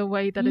zen the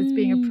way that it's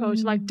being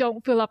approached. Like,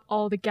 don't fill up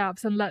all the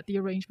gaps and let the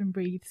arrangement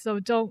breathe. So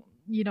don't,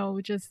 you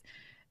know, just...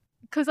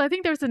 Because I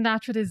think there's a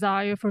natural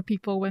desire for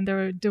people when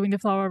they're doing the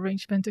flower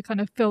arrangement to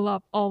kind of fill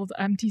up all the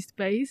empty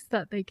space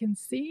that they can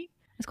see.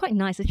 It's quite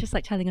nice. It's just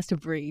like telling us to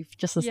breathe,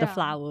 just as the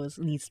flowers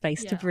need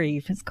space to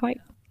breathe. It's quite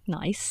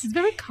nice. It's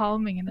very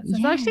calming in that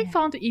sense. I actually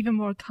found it even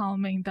more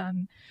calming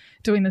than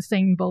doing the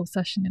singing bowl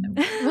session in a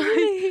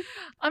way.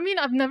 I mean,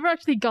 I've never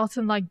actually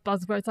gotten like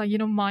buzzwords like, you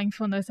know,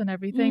 mindfulness and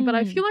everything, but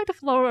I feel like the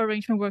floral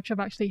arrangement workshop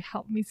actually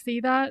helped me see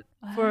that.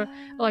 For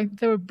like,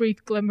 there were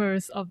brief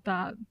glimmers of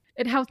that.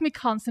 It helped me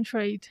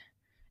concentrate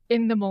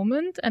in the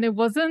moment, and it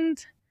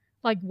wasn't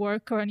like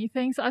work or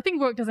anything. So I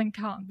think work doesn't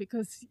count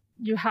because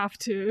you have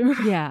to.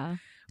 Yeah.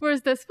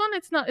 Whereas this one,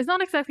 it's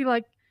not exactly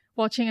like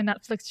watching a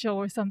Netflix show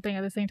or something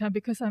at the same time,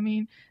 because I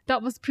mean,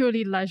 that was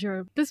purely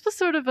leisure. This was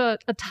sort of a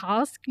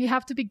task. You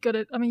have to be good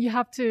at, I mean, you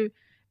have to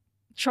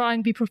try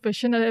and be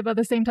proficient at it, but at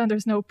the same time,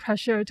 there's no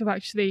pressure to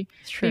actually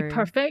be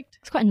perfect.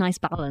 It's quite a nice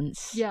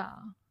balance. Yeah.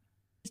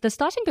 The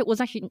starting bit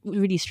was actually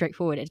really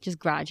straightforward. It just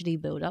gradually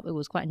built up. It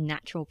was quite a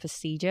natural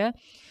procedure.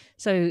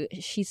 So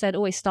she said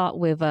always start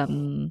with,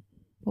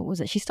 what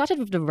was it? She started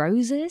with the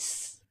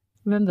roses.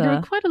 Remember? There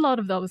were quite a lot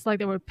of those. Like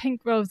there were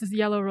pink roses,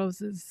 yellow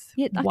roses.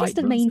 Yeah, I white guess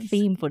the roses. main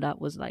theme for that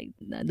was like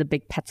the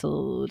big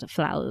petaled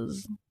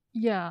flowers.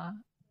 Yeah.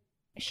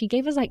 She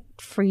gave us like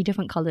 3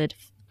 different colored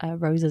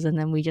roses, and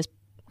then we just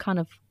kind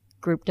of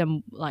grouped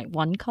them like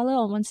one color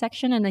on one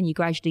section, and then you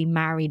gradually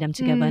marry them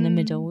together in the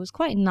middle. It was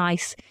quite a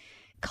nice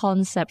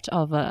concept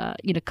of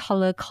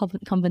color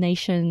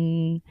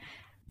combination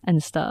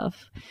and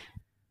stuff.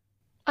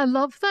 I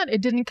love that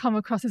it didn't come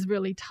across as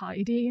really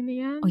tidy in the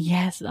end. Oh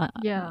yes,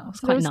 yeah.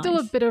 was So there was nice. still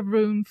a bit of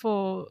room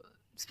for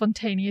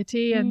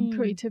spontaneity and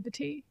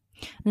creativity.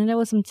 And then there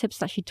were some tips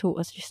that she taught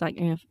us, just like,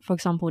 for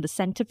example, the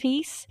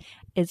centerpiece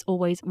is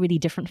always really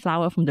different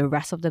flower from the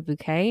rest of the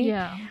bouquet.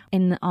 Yeah.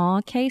 In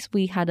our case,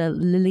 we had a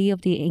lily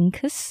of the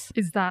Incas.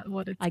 Is that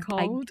what it's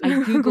called? I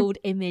googled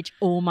image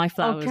all my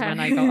flowers when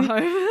I got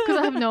home. Because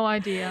I have no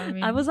idea. I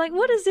mean, I was like,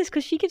 what is this?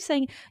 Because she keeps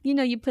saying,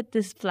 you put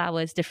this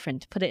flower is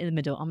different, put it in the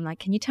middle. I'm like,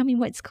 can you tell me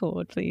what it's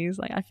called, please?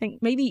 Like, I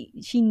think maybe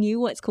she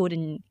knew what it's called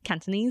in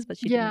Cantonese, but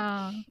she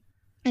didn't.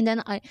 And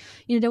then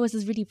there was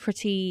this really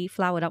pretty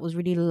flower that was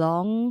really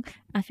long.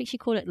 I think she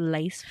called it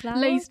lace flower.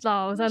 Lace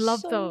flowers, I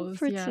love so those.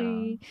 Pretty.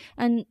 Yeah.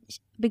 And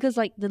because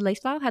like the lace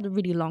flower had a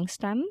really long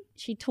stem,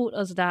 she taught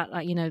us that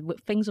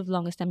with things with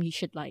longer stem, you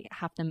should like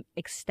have them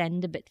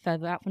extend a bit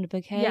further out from the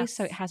bouquet,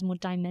 so it has more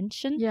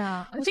dimension.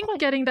 Yeah, I think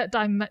getting that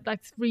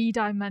like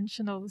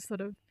 3-dimensional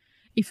sort of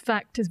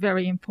effect is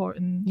very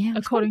important,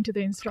 according to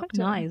the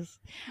instructor. Nice.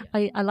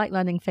 Yeah. I like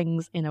learning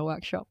things in a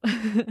workshop.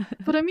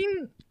 But I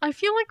mean, I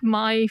feel like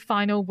my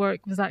final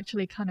work was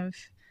actually kind of,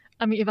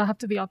 I mean, if I have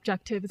to be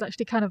objective, it's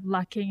actually kind of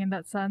lacking in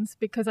that sense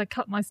because I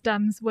cut my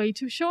stems way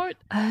too short.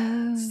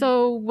 Oh.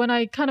 So when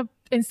I kind of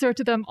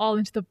inserted them all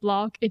into the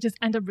block, it just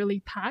ended up really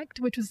packed,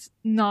 which was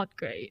not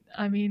great.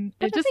 I mean,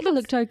 it just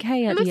looked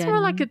okay at the end. It looks more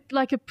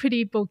like a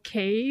pretty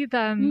bouquet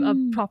than a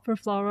proper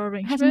floral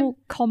arrangement. It has more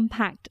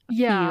compact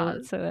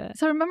feel to it.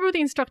 So I remember the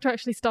instructor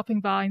actually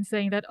stopping by and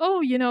saying that, oh,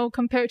 you know,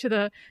 compared to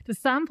the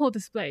sample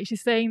display,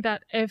 she's saying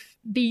that if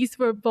these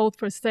were both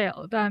for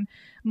sale, then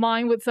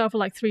mine would sell for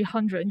like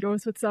 300 and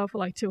yours would sell for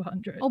like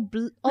 200. Oh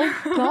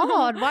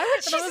God, why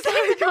would she say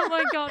that? Oh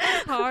my God,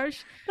 that's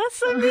harsh. That's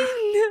so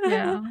mean.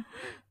 Yeah.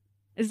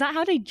 Is that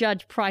how they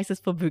judge prices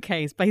for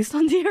bouquets, based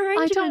on the arrangement?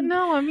 I don't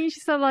know. I mean,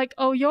 she said like,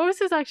 oh, yours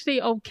is actually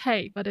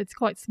okay, but it's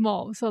quite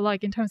small. So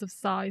like in terms of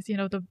size, you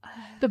know,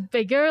 the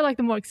bigger, like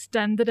the more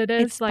extended it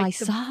is, it's like by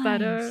the size.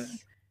 Better.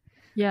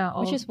 Yeah,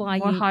 which is why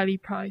more highly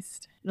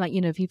priced. Like, you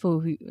know,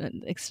 people who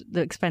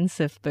the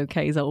expensive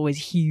bouquets are always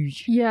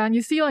huge. Yeah, and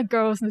you see like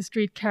girls in the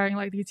street carrying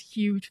like these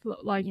huge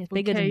like bouquets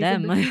bigger than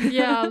them.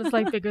 Yeah, it's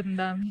like bigger than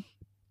them.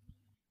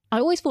 I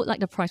always thought like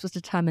the price was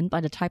determined by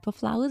the type of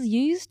flowers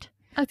used.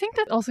 I think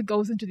that also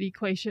goes into the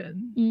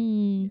equation.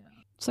 Yeah.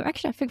 So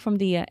actually, I think from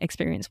the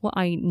experience, what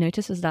I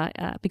noticed is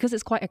that because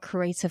it's quite a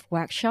creative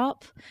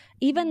workshop,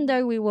 even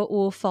though we were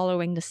all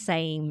following the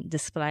same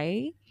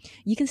display,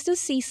 you can still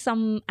see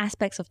some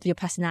aspects of your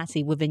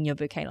personality within your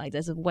bouquet. Like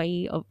there's a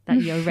way of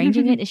that you're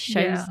arranging it. It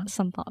shows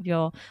some part of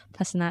your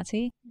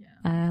personality. Yeah.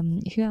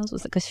 Who else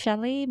was it? Because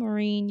Shelley,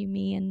 Maureen,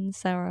 me, and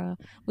Sarah,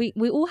 we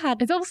all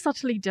had. It's all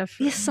subtly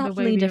different. It's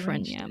subtly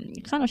different. Yeah,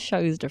 it kind of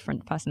shows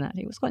different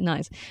personality. It was quite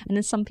nice. And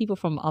then some people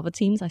from other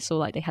teams, I saw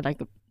like they had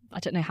like I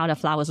don't know how their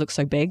flowers look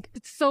so big.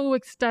 It's so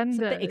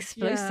extended. It's a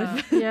bit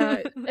explosive. Yeah,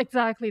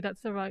 exactly.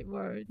 That's the right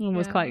word. It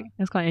was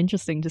quite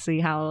interesting to see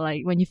how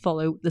like when you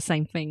follow the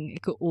same thing,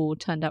 it could all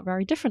turn out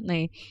very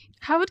differently.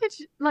 How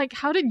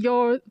did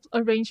your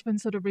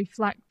arrangement sort of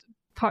reflect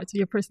parts of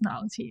your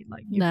personality?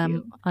 Like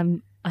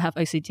I have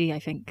OCD, I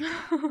think.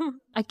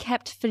 I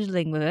kept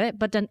fiddling with it,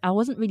 but then I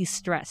wasn't really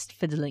stressed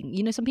fiddling.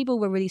 You know, some people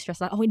were really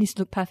stressed, like, oh, it needs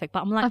to look perfect.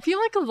 But I'm like, I feel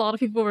like a lot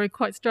of people were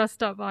quite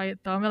stressed out by it,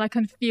 though. I mean, I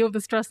can feel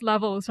the stress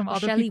levels from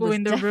other people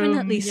in the room. Shelley was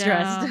definitely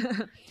stressed.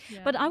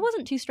 But I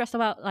wasn't too stressed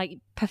about like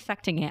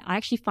perfecting it. I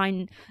actually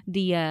find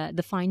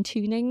the fine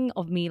tuning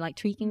of me like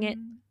tweaking it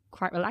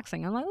quite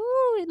relaxing. I'm like,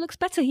 oh, it looks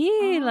better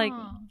here. Like,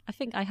 I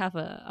think I have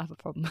a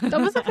problem. That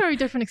was a very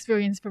different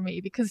experience for me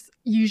because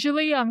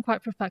usually I'm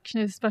quite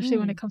perfectionist, especially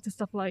when it comes to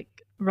stuff like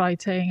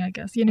writing, I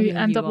guess. You know, you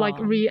end up like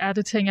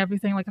re-editing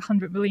everything like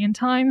 100 million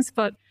times.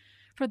 But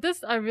for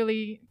this, I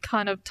really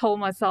kind of told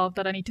myself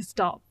that I need to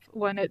stop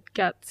when it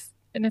gets,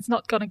 and it's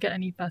not going to get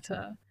any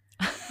better.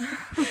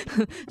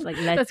 It's like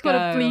that's got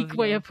a bleak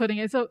way of putting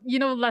it. So, you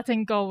know,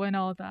 letting go and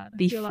all that.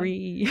 Be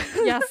free.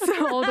 Like, yes,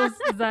 all those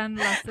Zen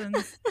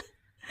lessons.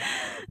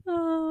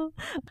 How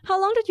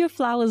long did your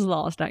flowers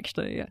last,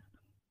 actually?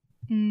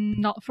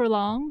 Not for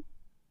long.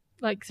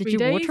 Like 3 days.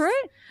 Did you water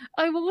it?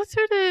 I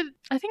watered it,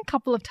 I think, a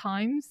couple of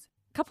times.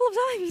 Couple of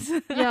times?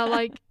 Yeah,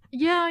 like,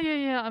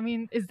 yeah. I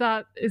mean, is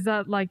that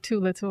like too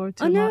little or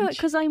too much? No,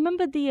 because I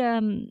remember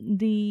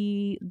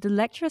the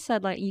lecturer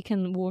said like you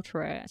can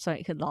water it so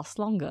it could last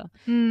longer.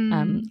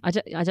 I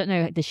don't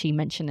know, did she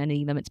mention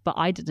any limits? But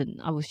I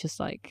didn't. I was just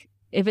like,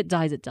 if it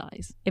dies, it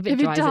dies. If it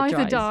dries,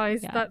 it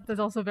dries. Yeah. That's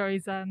also very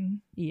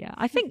Zen. Yeah,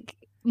 I think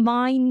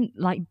mine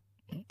like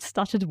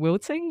started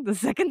wilting the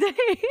second day.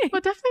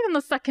 But definitely on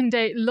the second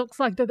day, it looks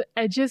like the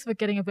edges were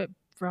getting a bit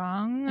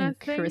brown and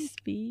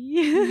crispy.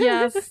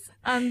 Yes.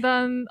 And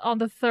then on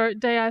the third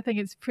day, I think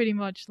it's pretty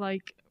much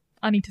like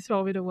I need to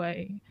throw it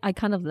away. I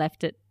kind of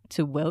left it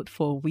to wilt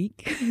for a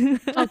week.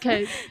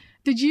 Okay.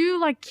 Did you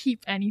like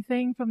keep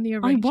anything from the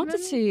arrangement? I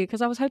wanted to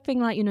because I was hoping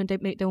like, you know,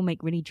 they'll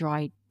make really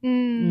dried,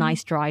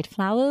 nice dried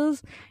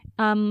flowers.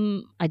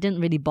 I didn't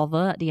really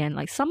bother at the end.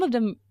 Like some of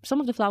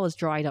the flowers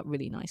dried up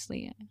really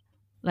nicely.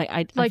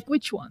 Like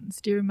which ones?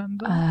 Do you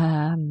remember?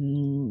 I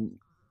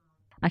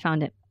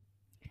found it.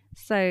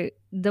 So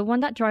the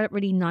one that dried up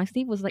really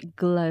nicely was like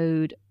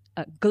Globe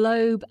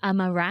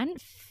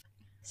Amaranth.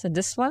 So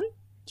this one, do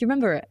you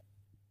remember it?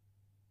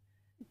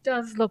 It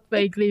does look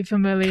vaguely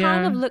familiar. It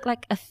kind of looked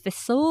like a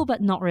thistle,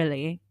 but not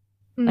really.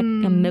 Like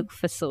a milk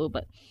thistle.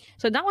 But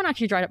so that one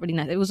actually dried up really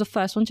nice. It was the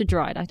first one to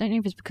dry. I don't know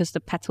if it's because the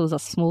petals are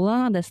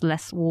smaller, there's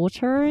less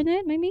water in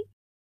it, maybe.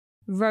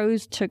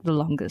 Rose took the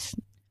longest.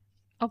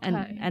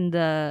 Okay. And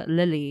the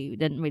lily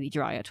didn't really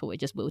dry at all. It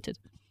just wilted.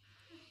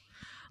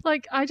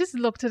 Like, I just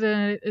looked at it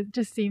and it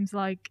just seems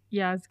like,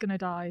 yeah, it's going to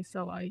die.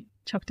 So I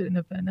chucked it in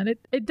the bin. And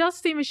it does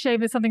seem a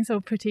shame that something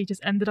so pretty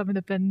just ended up in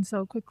the bin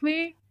so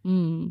quickly.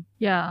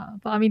 Yeah.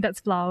 But I mean,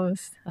 that's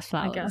flowers. That's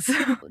flowers. I guess.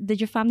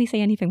 Did your family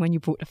say anything when you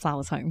brought the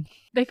flowers home?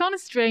 They found it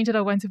strange that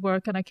I went to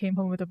work and I came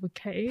home with a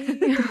bouquet.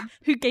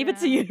 Who gave it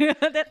to you?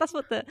 That's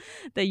what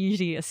they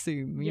usually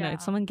assume. You know,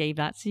 someone gave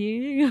that to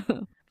you.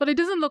 But it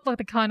doesn't look like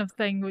the kind of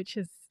thing which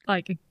is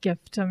like a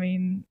gift. I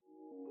mean...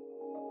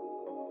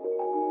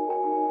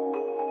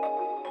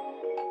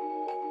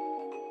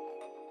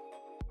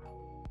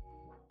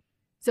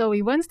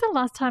 Zoe, when's the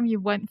last time you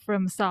went for a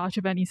massage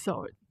of any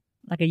sort?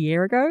 Like a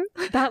year ago.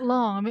 That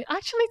long? I mean,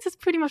 actually, it's just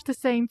pretty much the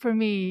same for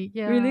me.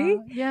 Yeah. Really?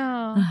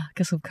 Yeah.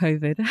 Because of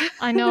COVID.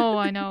 I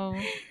know.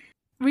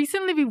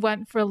 Recently, we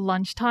went for a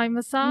lunchtime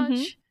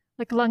massage,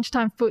 like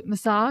lunchtime foot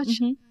massage.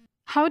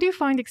 How do you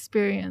find the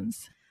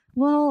experience?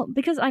 Well,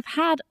 because I've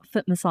had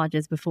foot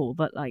massages before,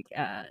 but like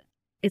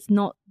it's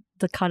not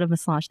the kind of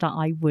massage that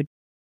I would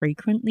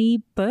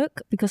frequently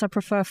book because I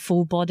prefer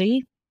full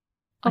body.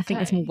 I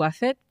think it's more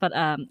worth it. But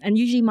and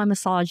usually my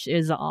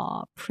massages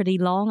are pretty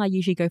long. I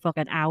usually go for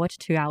like an hour to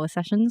 2 hour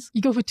sessions.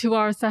 You go for 2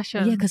 hour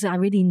sessions? Yeah, because I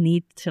really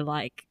need to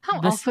like... How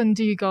often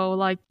do you go?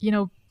 Like, you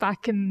know,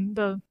 back in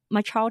the...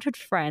 My childhood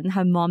friend,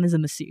 her mom is a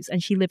masseuse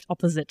and she lived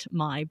opposite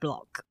my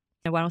block.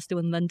 And when I was still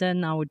in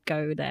London, I would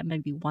go there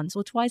maybe once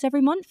or twice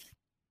every month.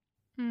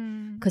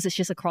 Because it's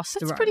just across the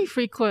road. That's pretty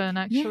frequent,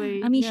 actually.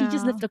 Yeah. I mean, she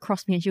just lived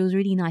across me and she was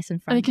really nice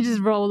and friendly. And you can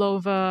just roll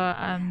over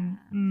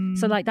and...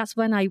 So, like, that's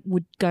when I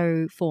would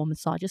go for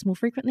massages more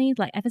frequently.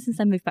 Like, ever since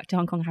I moved back to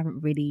Hong Kong, I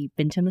haven't really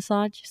been to a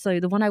massage. So,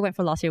 the one I went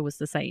for last year was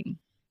the same.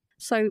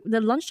 So,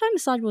 the lunchtime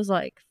massage was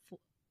like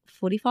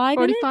 45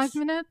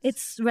 minutes?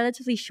 It's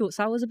relatively short.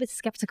 So, I was a bit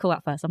skeptical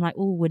at first. I'm like,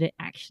 oh, would it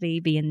actually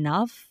be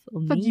enough?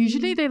 But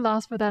usually they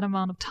last for that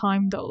amount of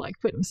time, though, like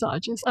foot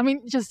massages. I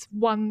mean, just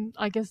one,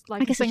 I guess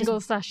a single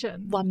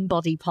session. One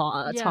body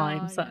part at a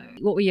time. So,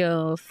 what were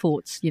your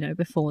thoughts, you know,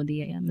 before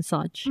the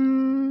massage?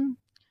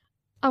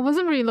 I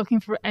wasn't really looking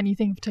for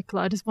anything in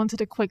particular. I just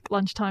wanted a quick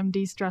lunchtime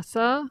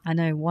de-stressor. I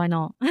know, why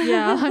not?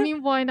 Yeah, I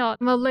mean, why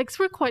not? My legs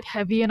were quite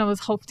heavy and I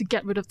was hoping to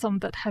get rid of some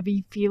of that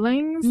heavy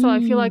feeling. So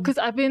I feel like, because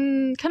I've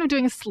been kind of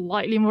doing a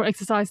slightly more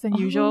exercise than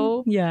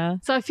usual. Yeah.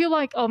 So I feel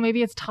like,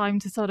 maybe it's time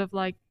to sort of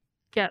like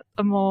get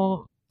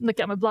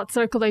my blood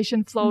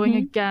circulation flowing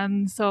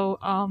again. So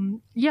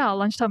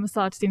lunchtime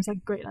massage seems like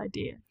a great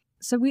idea.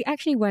 So we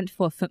actually went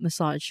for a foot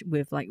massage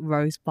with like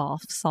rose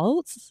bath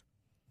salts.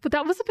 But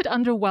that was a bit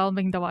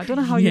underwhelming, though. I don't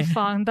know how you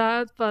found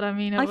that, but I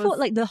mean, I thought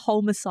like the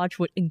whole massage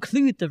would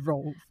include the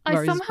rose.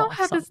 I somehow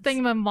had this thing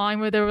in my mind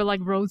where there were like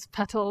rose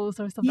petals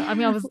or something. Yeah, I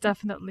mean, I was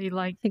definitely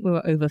like... I think we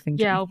were overthinking.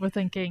 Yeah,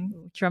 overthinking.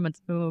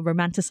 We were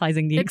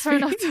romanticizing the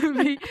experience. It turned out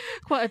to be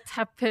quite a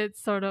tepid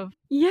sort of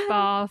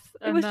bath.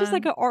 It was just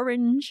like an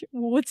orange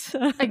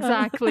water.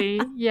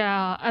 Exactly,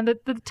 yeah. And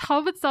the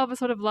tub itself is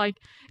sort of like...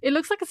 It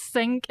looks like a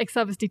sink,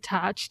 except it's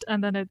detached,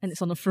 and then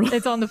it's on the floor.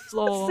 It's on the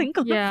floor. Sink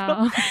on the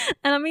floor.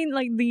 And I mean,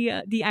 like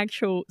the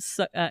actual,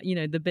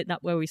 the bit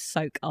where we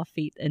soak our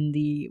feet in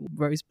the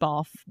rose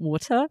bath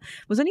water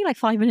was only like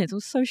 5 minutes. It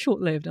was so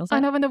short-lived. I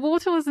know, when the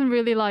water wasn't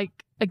really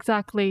like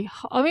exactly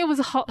hot. I mean, it was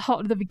hot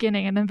at the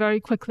beginning, and then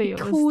very quickly it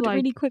was cooled like,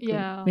 really quickly.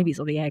 Yeah. Maybe it's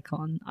all the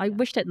aircon. I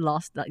wished it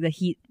lost, like the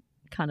heat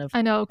kind of...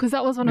 I know, because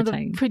that was one of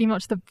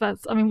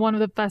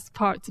the best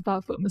parts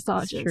about foot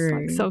massages,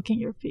 like soaking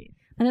your feet.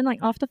 And then like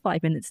after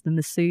 5 minutes, the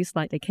masseuse,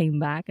 like they came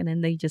back and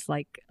then they just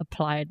like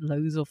applied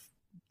loads of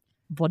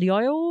body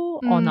oil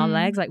on our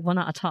legs, like one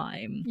at a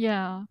time.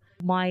 Yeah.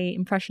 My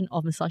impression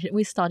of massage,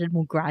 we started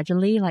more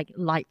gradually, like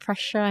light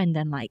pressure and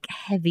then like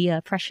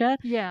heavier pressure.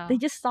 Yeah. They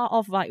just start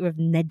off like with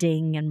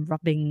kneading and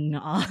rubbing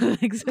our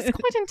legs. It's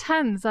quite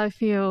intense, I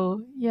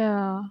feel.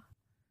 Yeah.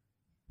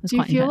 Do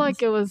you feel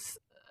like it was...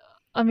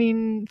 I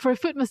mean, for a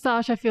foot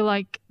massage, I feel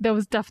like there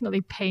was definitely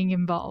pain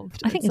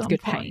involved. I think it's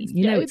good pain.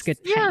 It's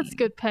good pain. Yeah, it's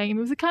good pain. It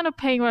was the kind of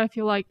pain where I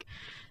feel like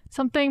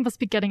something must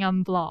be getting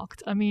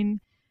unblocked. I mean,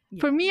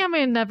 for me, I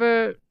may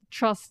never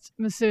trust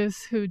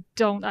masseurs who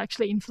don't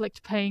actually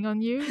inflict pain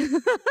on you.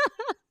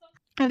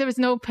 If there is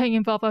no pain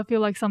involved, I feel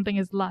like something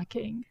is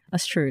lacking.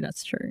 That's true.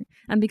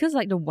 And because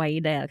like the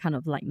way they're kind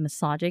of like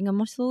massaging our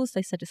muscles,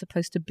 they said it's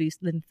supposed to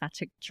boost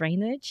lymphatic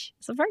drainage.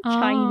 It's a very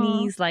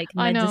Chinese, like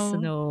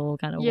medicinal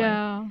kind of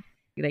way.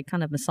 They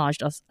kind of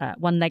massaged us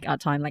one leg at a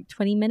time, like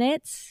 20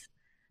 minutes.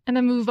 And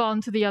then move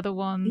on to the other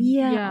one.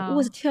 Yeah. It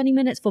was 20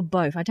 minutes for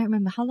both. I don't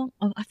remember how long.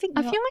 I feel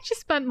like she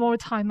spent more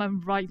time on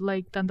my right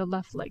leg than the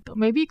left leg, though.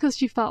 Maybe because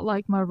she felt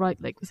like my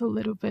right leg was a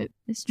little bit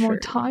more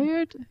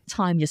tired.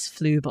 Time just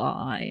flew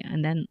by.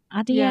 And then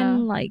at the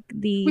end, like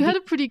we had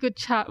a pretty good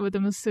chat with the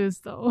masseuse,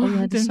 though. Oh,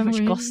 yeah, there's so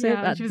much gossip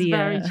at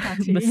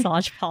the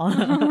massage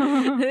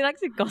parlor. They like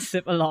to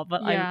gossip a lot,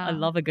 but I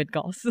love a good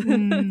gossip.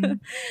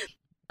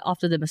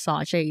 After the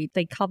massage,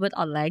 they covered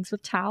our legs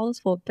with towels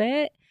for a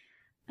bit.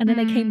 And then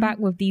they came back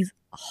with these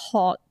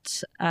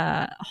hot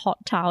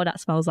towel that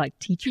smells like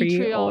tea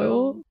tree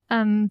oil.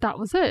 And that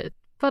was it.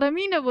 But I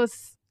mean, it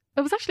was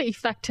actually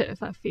effective,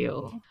 I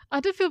feel.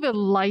 I did feel a bit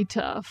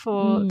lighter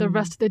for the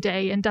rest of the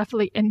day and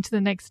definitely into the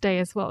next day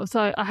as well.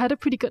 So I had a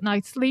pretty good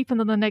night's sleep. And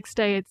then the next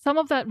day, some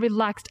of that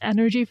relaxed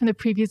energy from the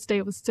previous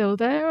day was still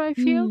there, I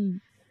feel.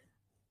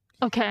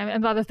 Okay,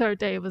 and by the third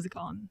day, it was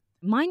gone.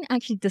 Mine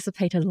actually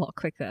dissipated a lot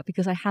quicker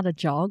because I had a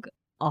jog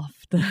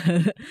after.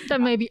 That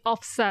maybe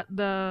offset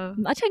the...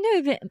 I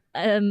don't know if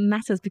it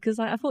matters because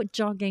I thought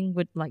jogging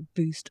would like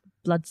boost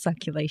blood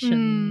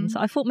circulation.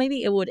 So I thought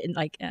maybe it would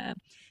it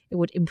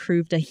would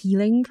improve the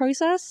healing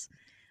process.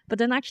 But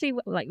then actually,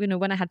 like,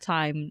 when I had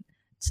time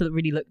to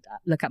really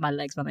look at my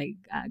legs when I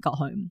got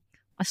home,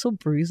 I saw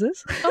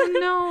bruises. Oh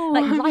no.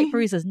 Like light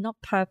bruises, not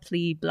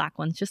purpley black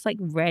ones, just like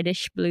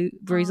reddish blue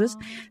bruises.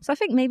 So I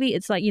think maybe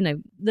it's like,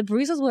 the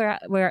bruises were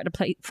at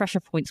the pressure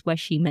points where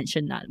she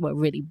mentioned that were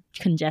really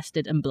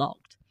congested and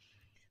blocked.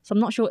 So I'm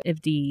not sure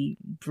if the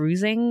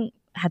bruising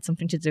had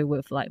something to do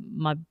with like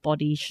my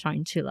body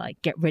trying to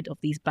like get rid of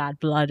these bad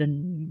blood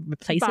and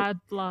replace bad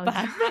blood.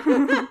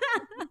 Bad.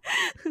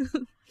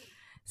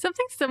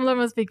 Something similar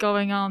must be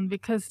going on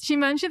because she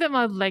mentioned that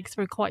my legs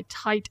were quite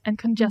tight and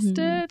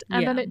congested,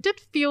 and then it did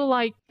feel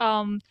like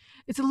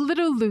it's a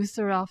little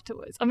looser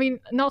afterwards. I mean,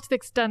 not to the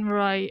extent where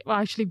I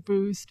actually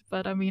bruised,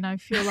 but I mean, I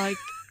feel like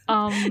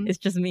it's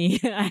just me.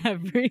 I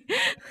have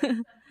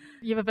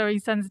you have a very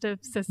sensitive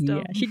system.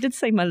 Yeah, she did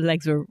say my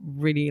legs were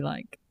really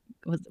like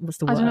what's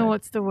the word? I don't know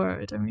what's the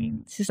word. I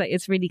mean, it's just like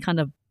it's really kind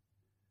of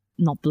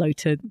not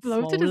bloated.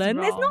 Bloated swollen.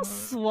 is It's wrong. not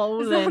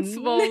swollen. It's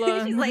not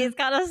swollen. She's like, it's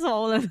kind of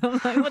swollen. I'm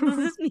like, what does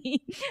this mean?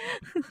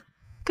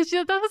 Because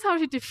that was how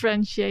she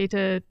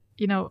differentiated,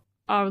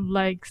 our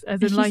legs,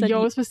 as in she like said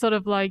yours was sort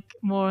of like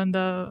more on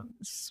the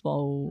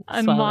swollen,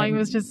 and mine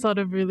was just sort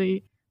of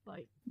really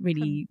like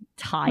really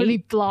tight, really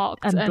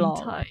blocked and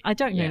blocked. tight. I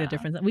don't know the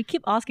difference. We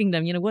keep asking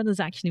them, what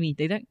does it actually mean?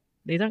 They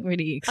don't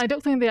really. I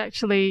don't think they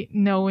actually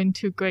know in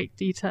too great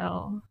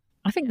detail.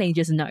 I think they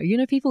just know.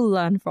 People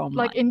learn from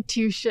like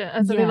intuition,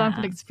 and so they learn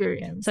from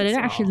experience. So they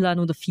don't actually learn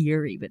all the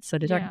theory bits, so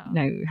they don't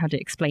know how to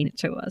explain it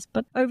to us.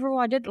 But overall,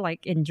 I did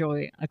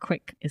enjoy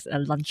a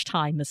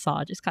lunchtime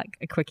massage. It's like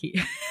a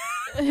quickie.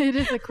 It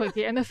is a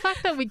quickie, and the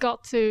fact that we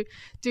got to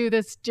do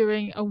this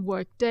during a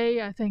work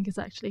day, I think, is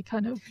actually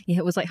kind of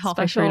it was like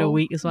halfway through the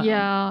week as well.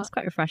 Yeah, it's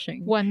quite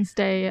refreshing.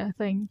 Wednesday, I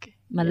think.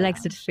 My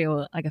legs did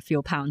feel like a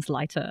few pounds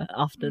lighter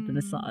after the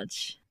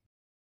massage.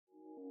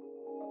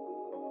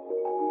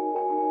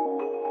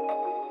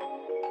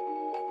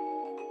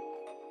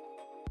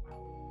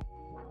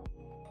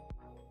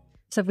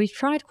 So we've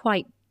tried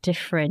quite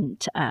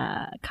different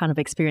kind of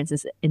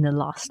experiences in the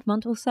last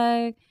month or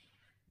so.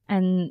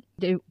 And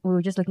we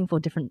were just looking for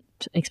a different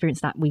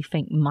experience that we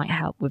think might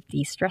help with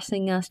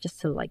de-stressing us,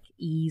 just to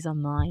ease our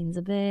minds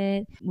a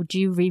bit. Would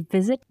you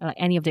revisit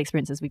any of the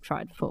experiences we've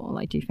tried before?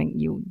 Do you think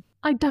you...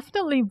 I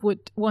definitely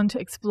would want to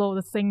explore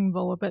the singing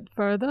bowl a bit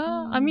further.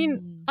 I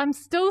mean, I'm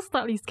still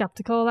slightly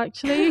skeptical,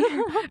 actually,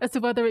 as to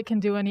whether it can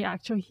do any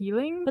actual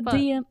healing. But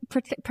the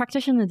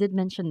practitioner did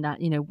mention that,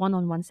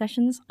 one-on-one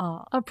sessions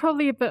are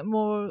probably a bit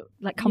more...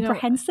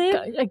 comprehensive?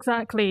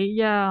 Exactly,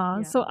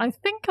 yeah. So I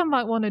think I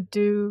might want to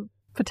do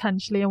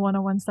potentially a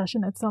one-on-one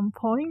session at some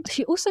point.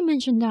 She also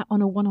mentioned that on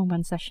a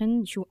one-on-one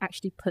session, she'll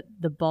actually put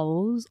the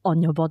bowls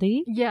on your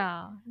body.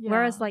 Yeah.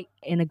 Whereas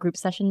in a group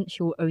session,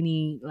 she'll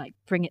only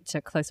bring it to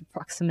a closer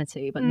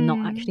proximity, but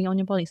not actually on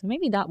your body. So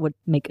maybe that would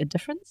make a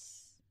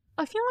difference.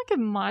 I feel like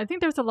it might. I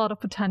think there's a lot of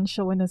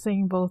potential in the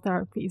singing bowl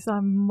therapy, so I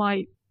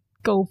might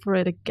go for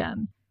it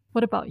again.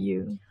 What about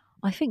you?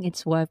 I think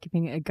it's worth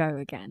giving it a go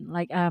again.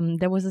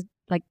 There was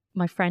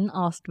my friend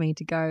asked me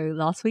to go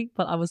last week,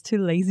 but I was too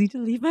lazy to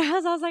leave my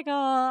house. I was like, oh,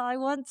 I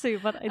want to,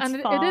 but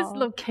it's far. It is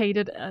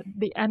located at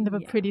the end of a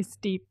pretty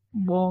steep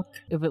walk.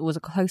 If it was a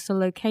closer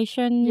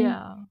location,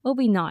 it'll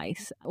be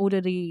nice.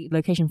 Although the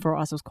location for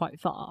us was quite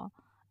far.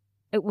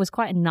 It was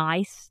quite a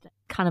nice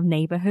kind of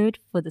neighborhood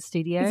for the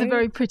studio. It's a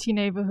very pretty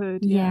neighborhood.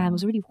 Yeah, it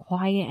was really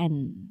quiet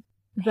and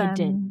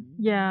hidden.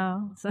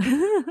 Yeah. So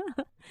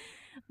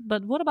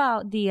but what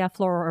about the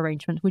floral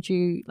arrangement? Would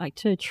you like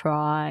to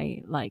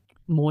try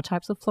more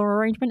types of floral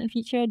arrangement in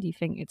future? Do you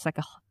think it's a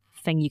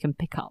thing you can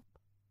pick up?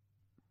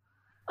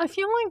 I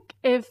feel like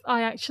if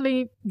I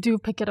actually do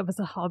pick it up as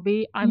a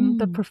hobby,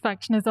 the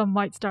perfectionism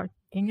might start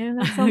kicking in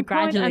at some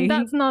gradually, point, and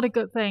that's not a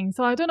good thing.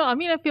 So I don't know. I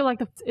mean, I feel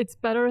like it's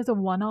better as a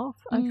one-off.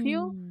 I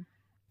feel.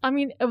 I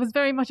mean, it was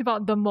very much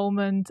about the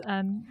moment,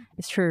 and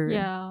it's true.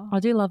 Yeah, I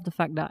do love the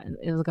fact that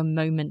it was a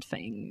moment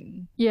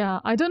thing.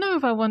 Yeah, I don't know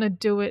if I want to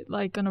do it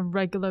on a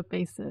regular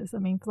basis. I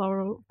mean,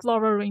 floral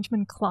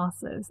arrangement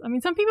classes. I mean,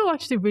 some people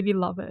actually really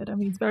love it. I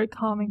mean, it's very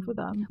calming for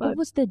them. But what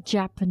was the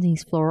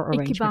Japanese floral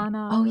arrangement?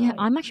 Ikebana. Oh yeah,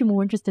 I'm actually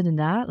more interested in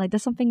that.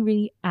 There's something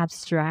really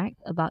abstract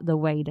about the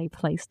way they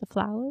place the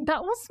flowers.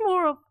 That was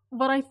more of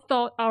what I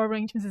thought our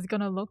arrangements is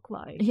going to look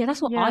like. Yeah, that's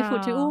what I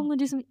thought too. Oh, I'm going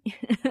to do something.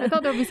 I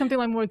thought there would be something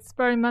more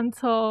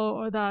experimental,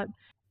 or that,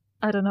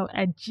 I don't know,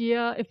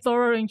 edgier. If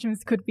floral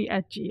arrangements could be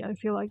edgy, I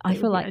feel like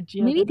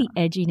maybe the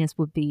edginess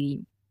would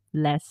be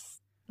less,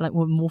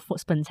 more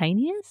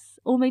spontaneous.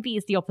 Or maybe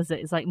it's the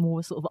opposite. It's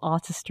more sort of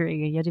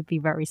artistry, and you have to be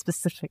very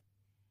specific.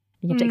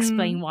 You have to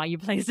explain why you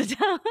placed it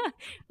down.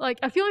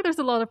 I feel like there's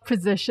a lot of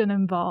precision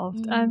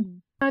involved.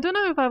 And I don't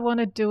know if I want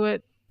to do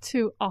it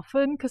too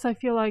often, because I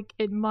feel like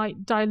it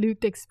might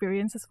dilute the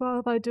experience as well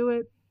if I do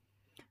it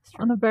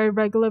on a very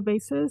regular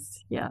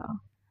basis. Yeah.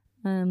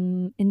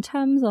 In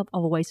terms of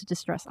other ways to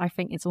distress, I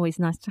think it's always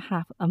nice to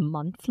have a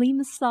monthly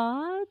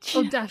massage.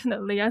 Oh,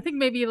 definitely. I think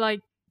maybe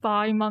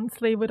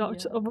bi-monthly would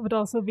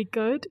also be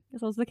good.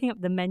 Because I was looking up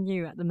the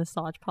menu at the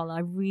massage parlor. I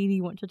really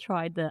want to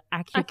try the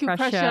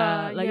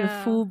acupressure.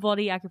 The full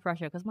body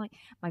acupressure, because my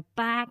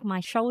back, my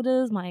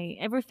shoulders, my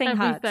everything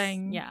hurts.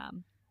 Yeah.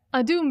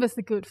 I do miss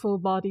a good full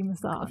body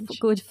massage. A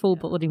good full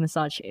body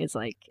massage is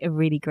like a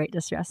really great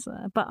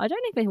distressor, but I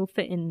don't know if it will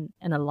fit in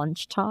a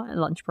lunch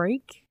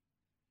break.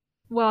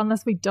 Well,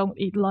 unless we don't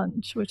eat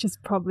lunch, which is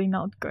probably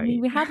not great. I mean,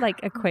 we had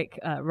like a quick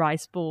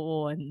rice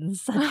ball and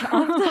such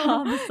after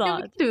our massage. Yeah,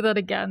 we can do that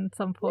again at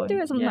some point. We can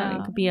do it sometime.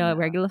 It could be a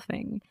regular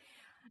thing.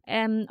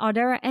 Are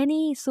there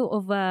any sort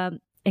of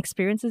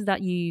experiences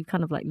that you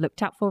kind of like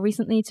looked out for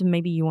recently to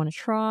maybe you want to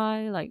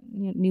try, like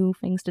new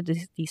things to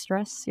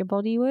de-stress your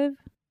body with?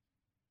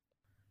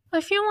 I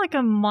feel like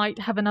I might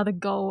have another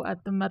go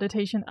at the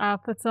meditation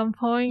app at some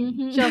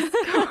point, just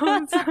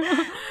because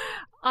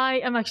I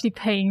am actually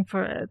paying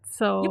for it.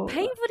 So you're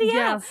paying for the app?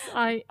 Yes,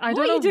 I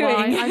don't know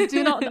why. I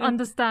do not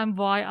understand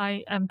why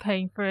I am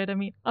paying for it. I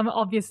mean,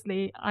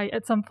 obviously,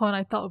 at some point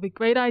I thought it would be a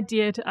great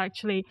idea to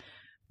actually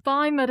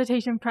buy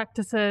meditation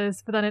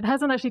practices, but then it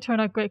hasn't actually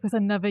turned out great because I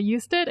never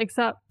used it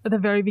except at the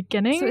very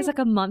beginning. So it's like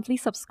a monthly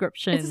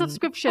subscription. It's a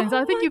subscription. So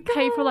I think you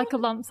pay for like a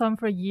lump sum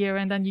for a year,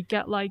 and then you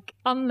get like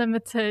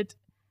unlimited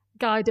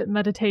guided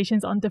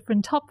meditations on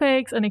different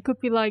topics, and it could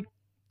be like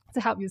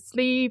to help you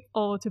sleep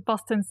or to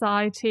bust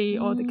anxiety,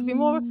 or there could be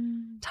more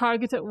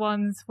targeted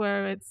ones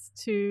where it's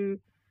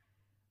to,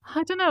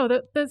 I don't know,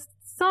 there's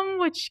some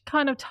which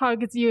kind of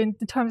targets you in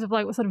terms of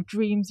like what sort of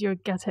dreams you're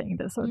getting,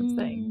 this sort of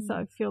thing. So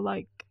I feel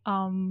like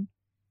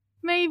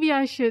maybe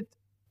I should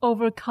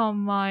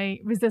overcome my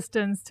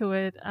resistance to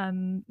it,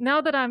 and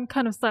now that I'm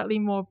kind of slightly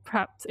more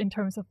prepped in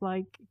terms of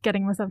like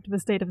getting myself to the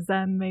state of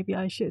Zen, maybe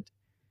I should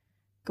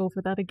go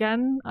for that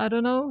again. I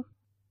don't know.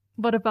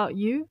 What about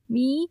you?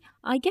 Me?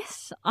 I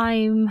guess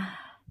I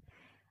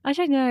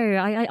don't know.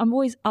 I'm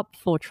always up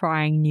for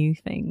trying new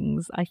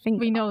things. I think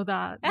we know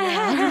that.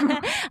 Yeah.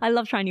 I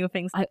love trying new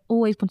things. I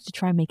always wanted to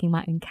try making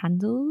my own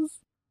candles.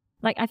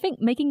 Like, I think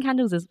making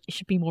candles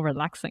should be more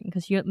relaxing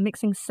because you're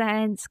mixing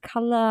scents,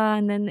 color,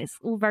 and then it's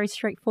all very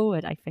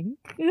straightforward, I think.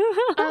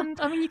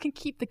 And I mean, you can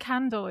keep the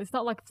candle. It's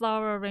not like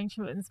flower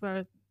arrangements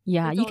where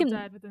you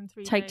can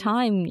take days.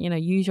 time,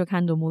 use your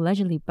candle more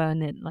leisurely,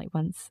 burn it like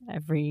once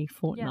every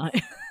fortnight.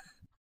 Yes.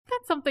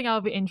 That's something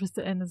I'll be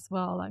interested in as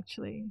well,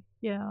 actually.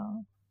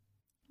 Yeah.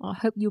 I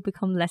hope you'll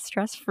become less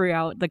stressed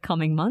throughout the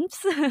coming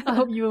months. I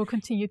hope you will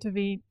continue to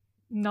be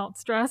not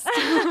stressed.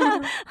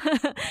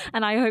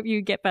 And I hope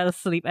you get better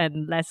sleep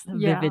and less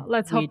vivid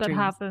let's hope that dreams.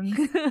 happens.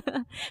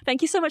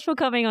 Thank you so much for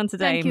coming on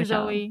today, Thank you,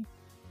 Michelle. Zoe.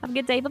 Have a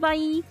good day.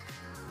 Bye-bye.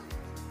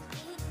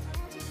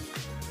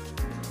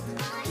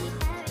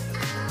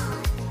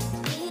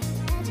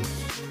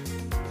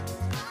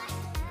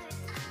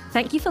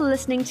 Thank you for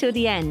listening till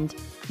the end.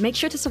 Make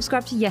sure to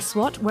subscribe to Yes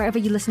What wherever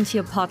you listen to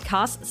your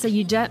podcast so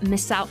you don't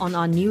miss out on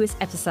our newest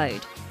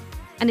episode.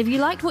 And if you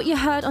liked what you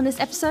heard on this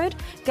episode,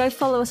 go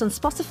follow us on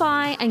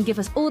Spotify and give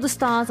us all the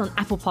stars on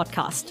Apple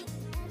Podcast.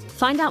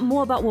 Find out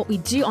more about what we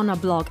do on our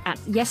blog at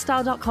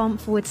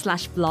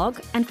yesstyle.com/blog,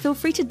 and feel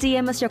free to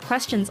DM us your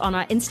questions on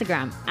our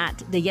Instagram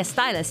at The Yes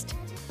Stylist.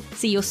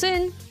 See you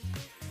soon.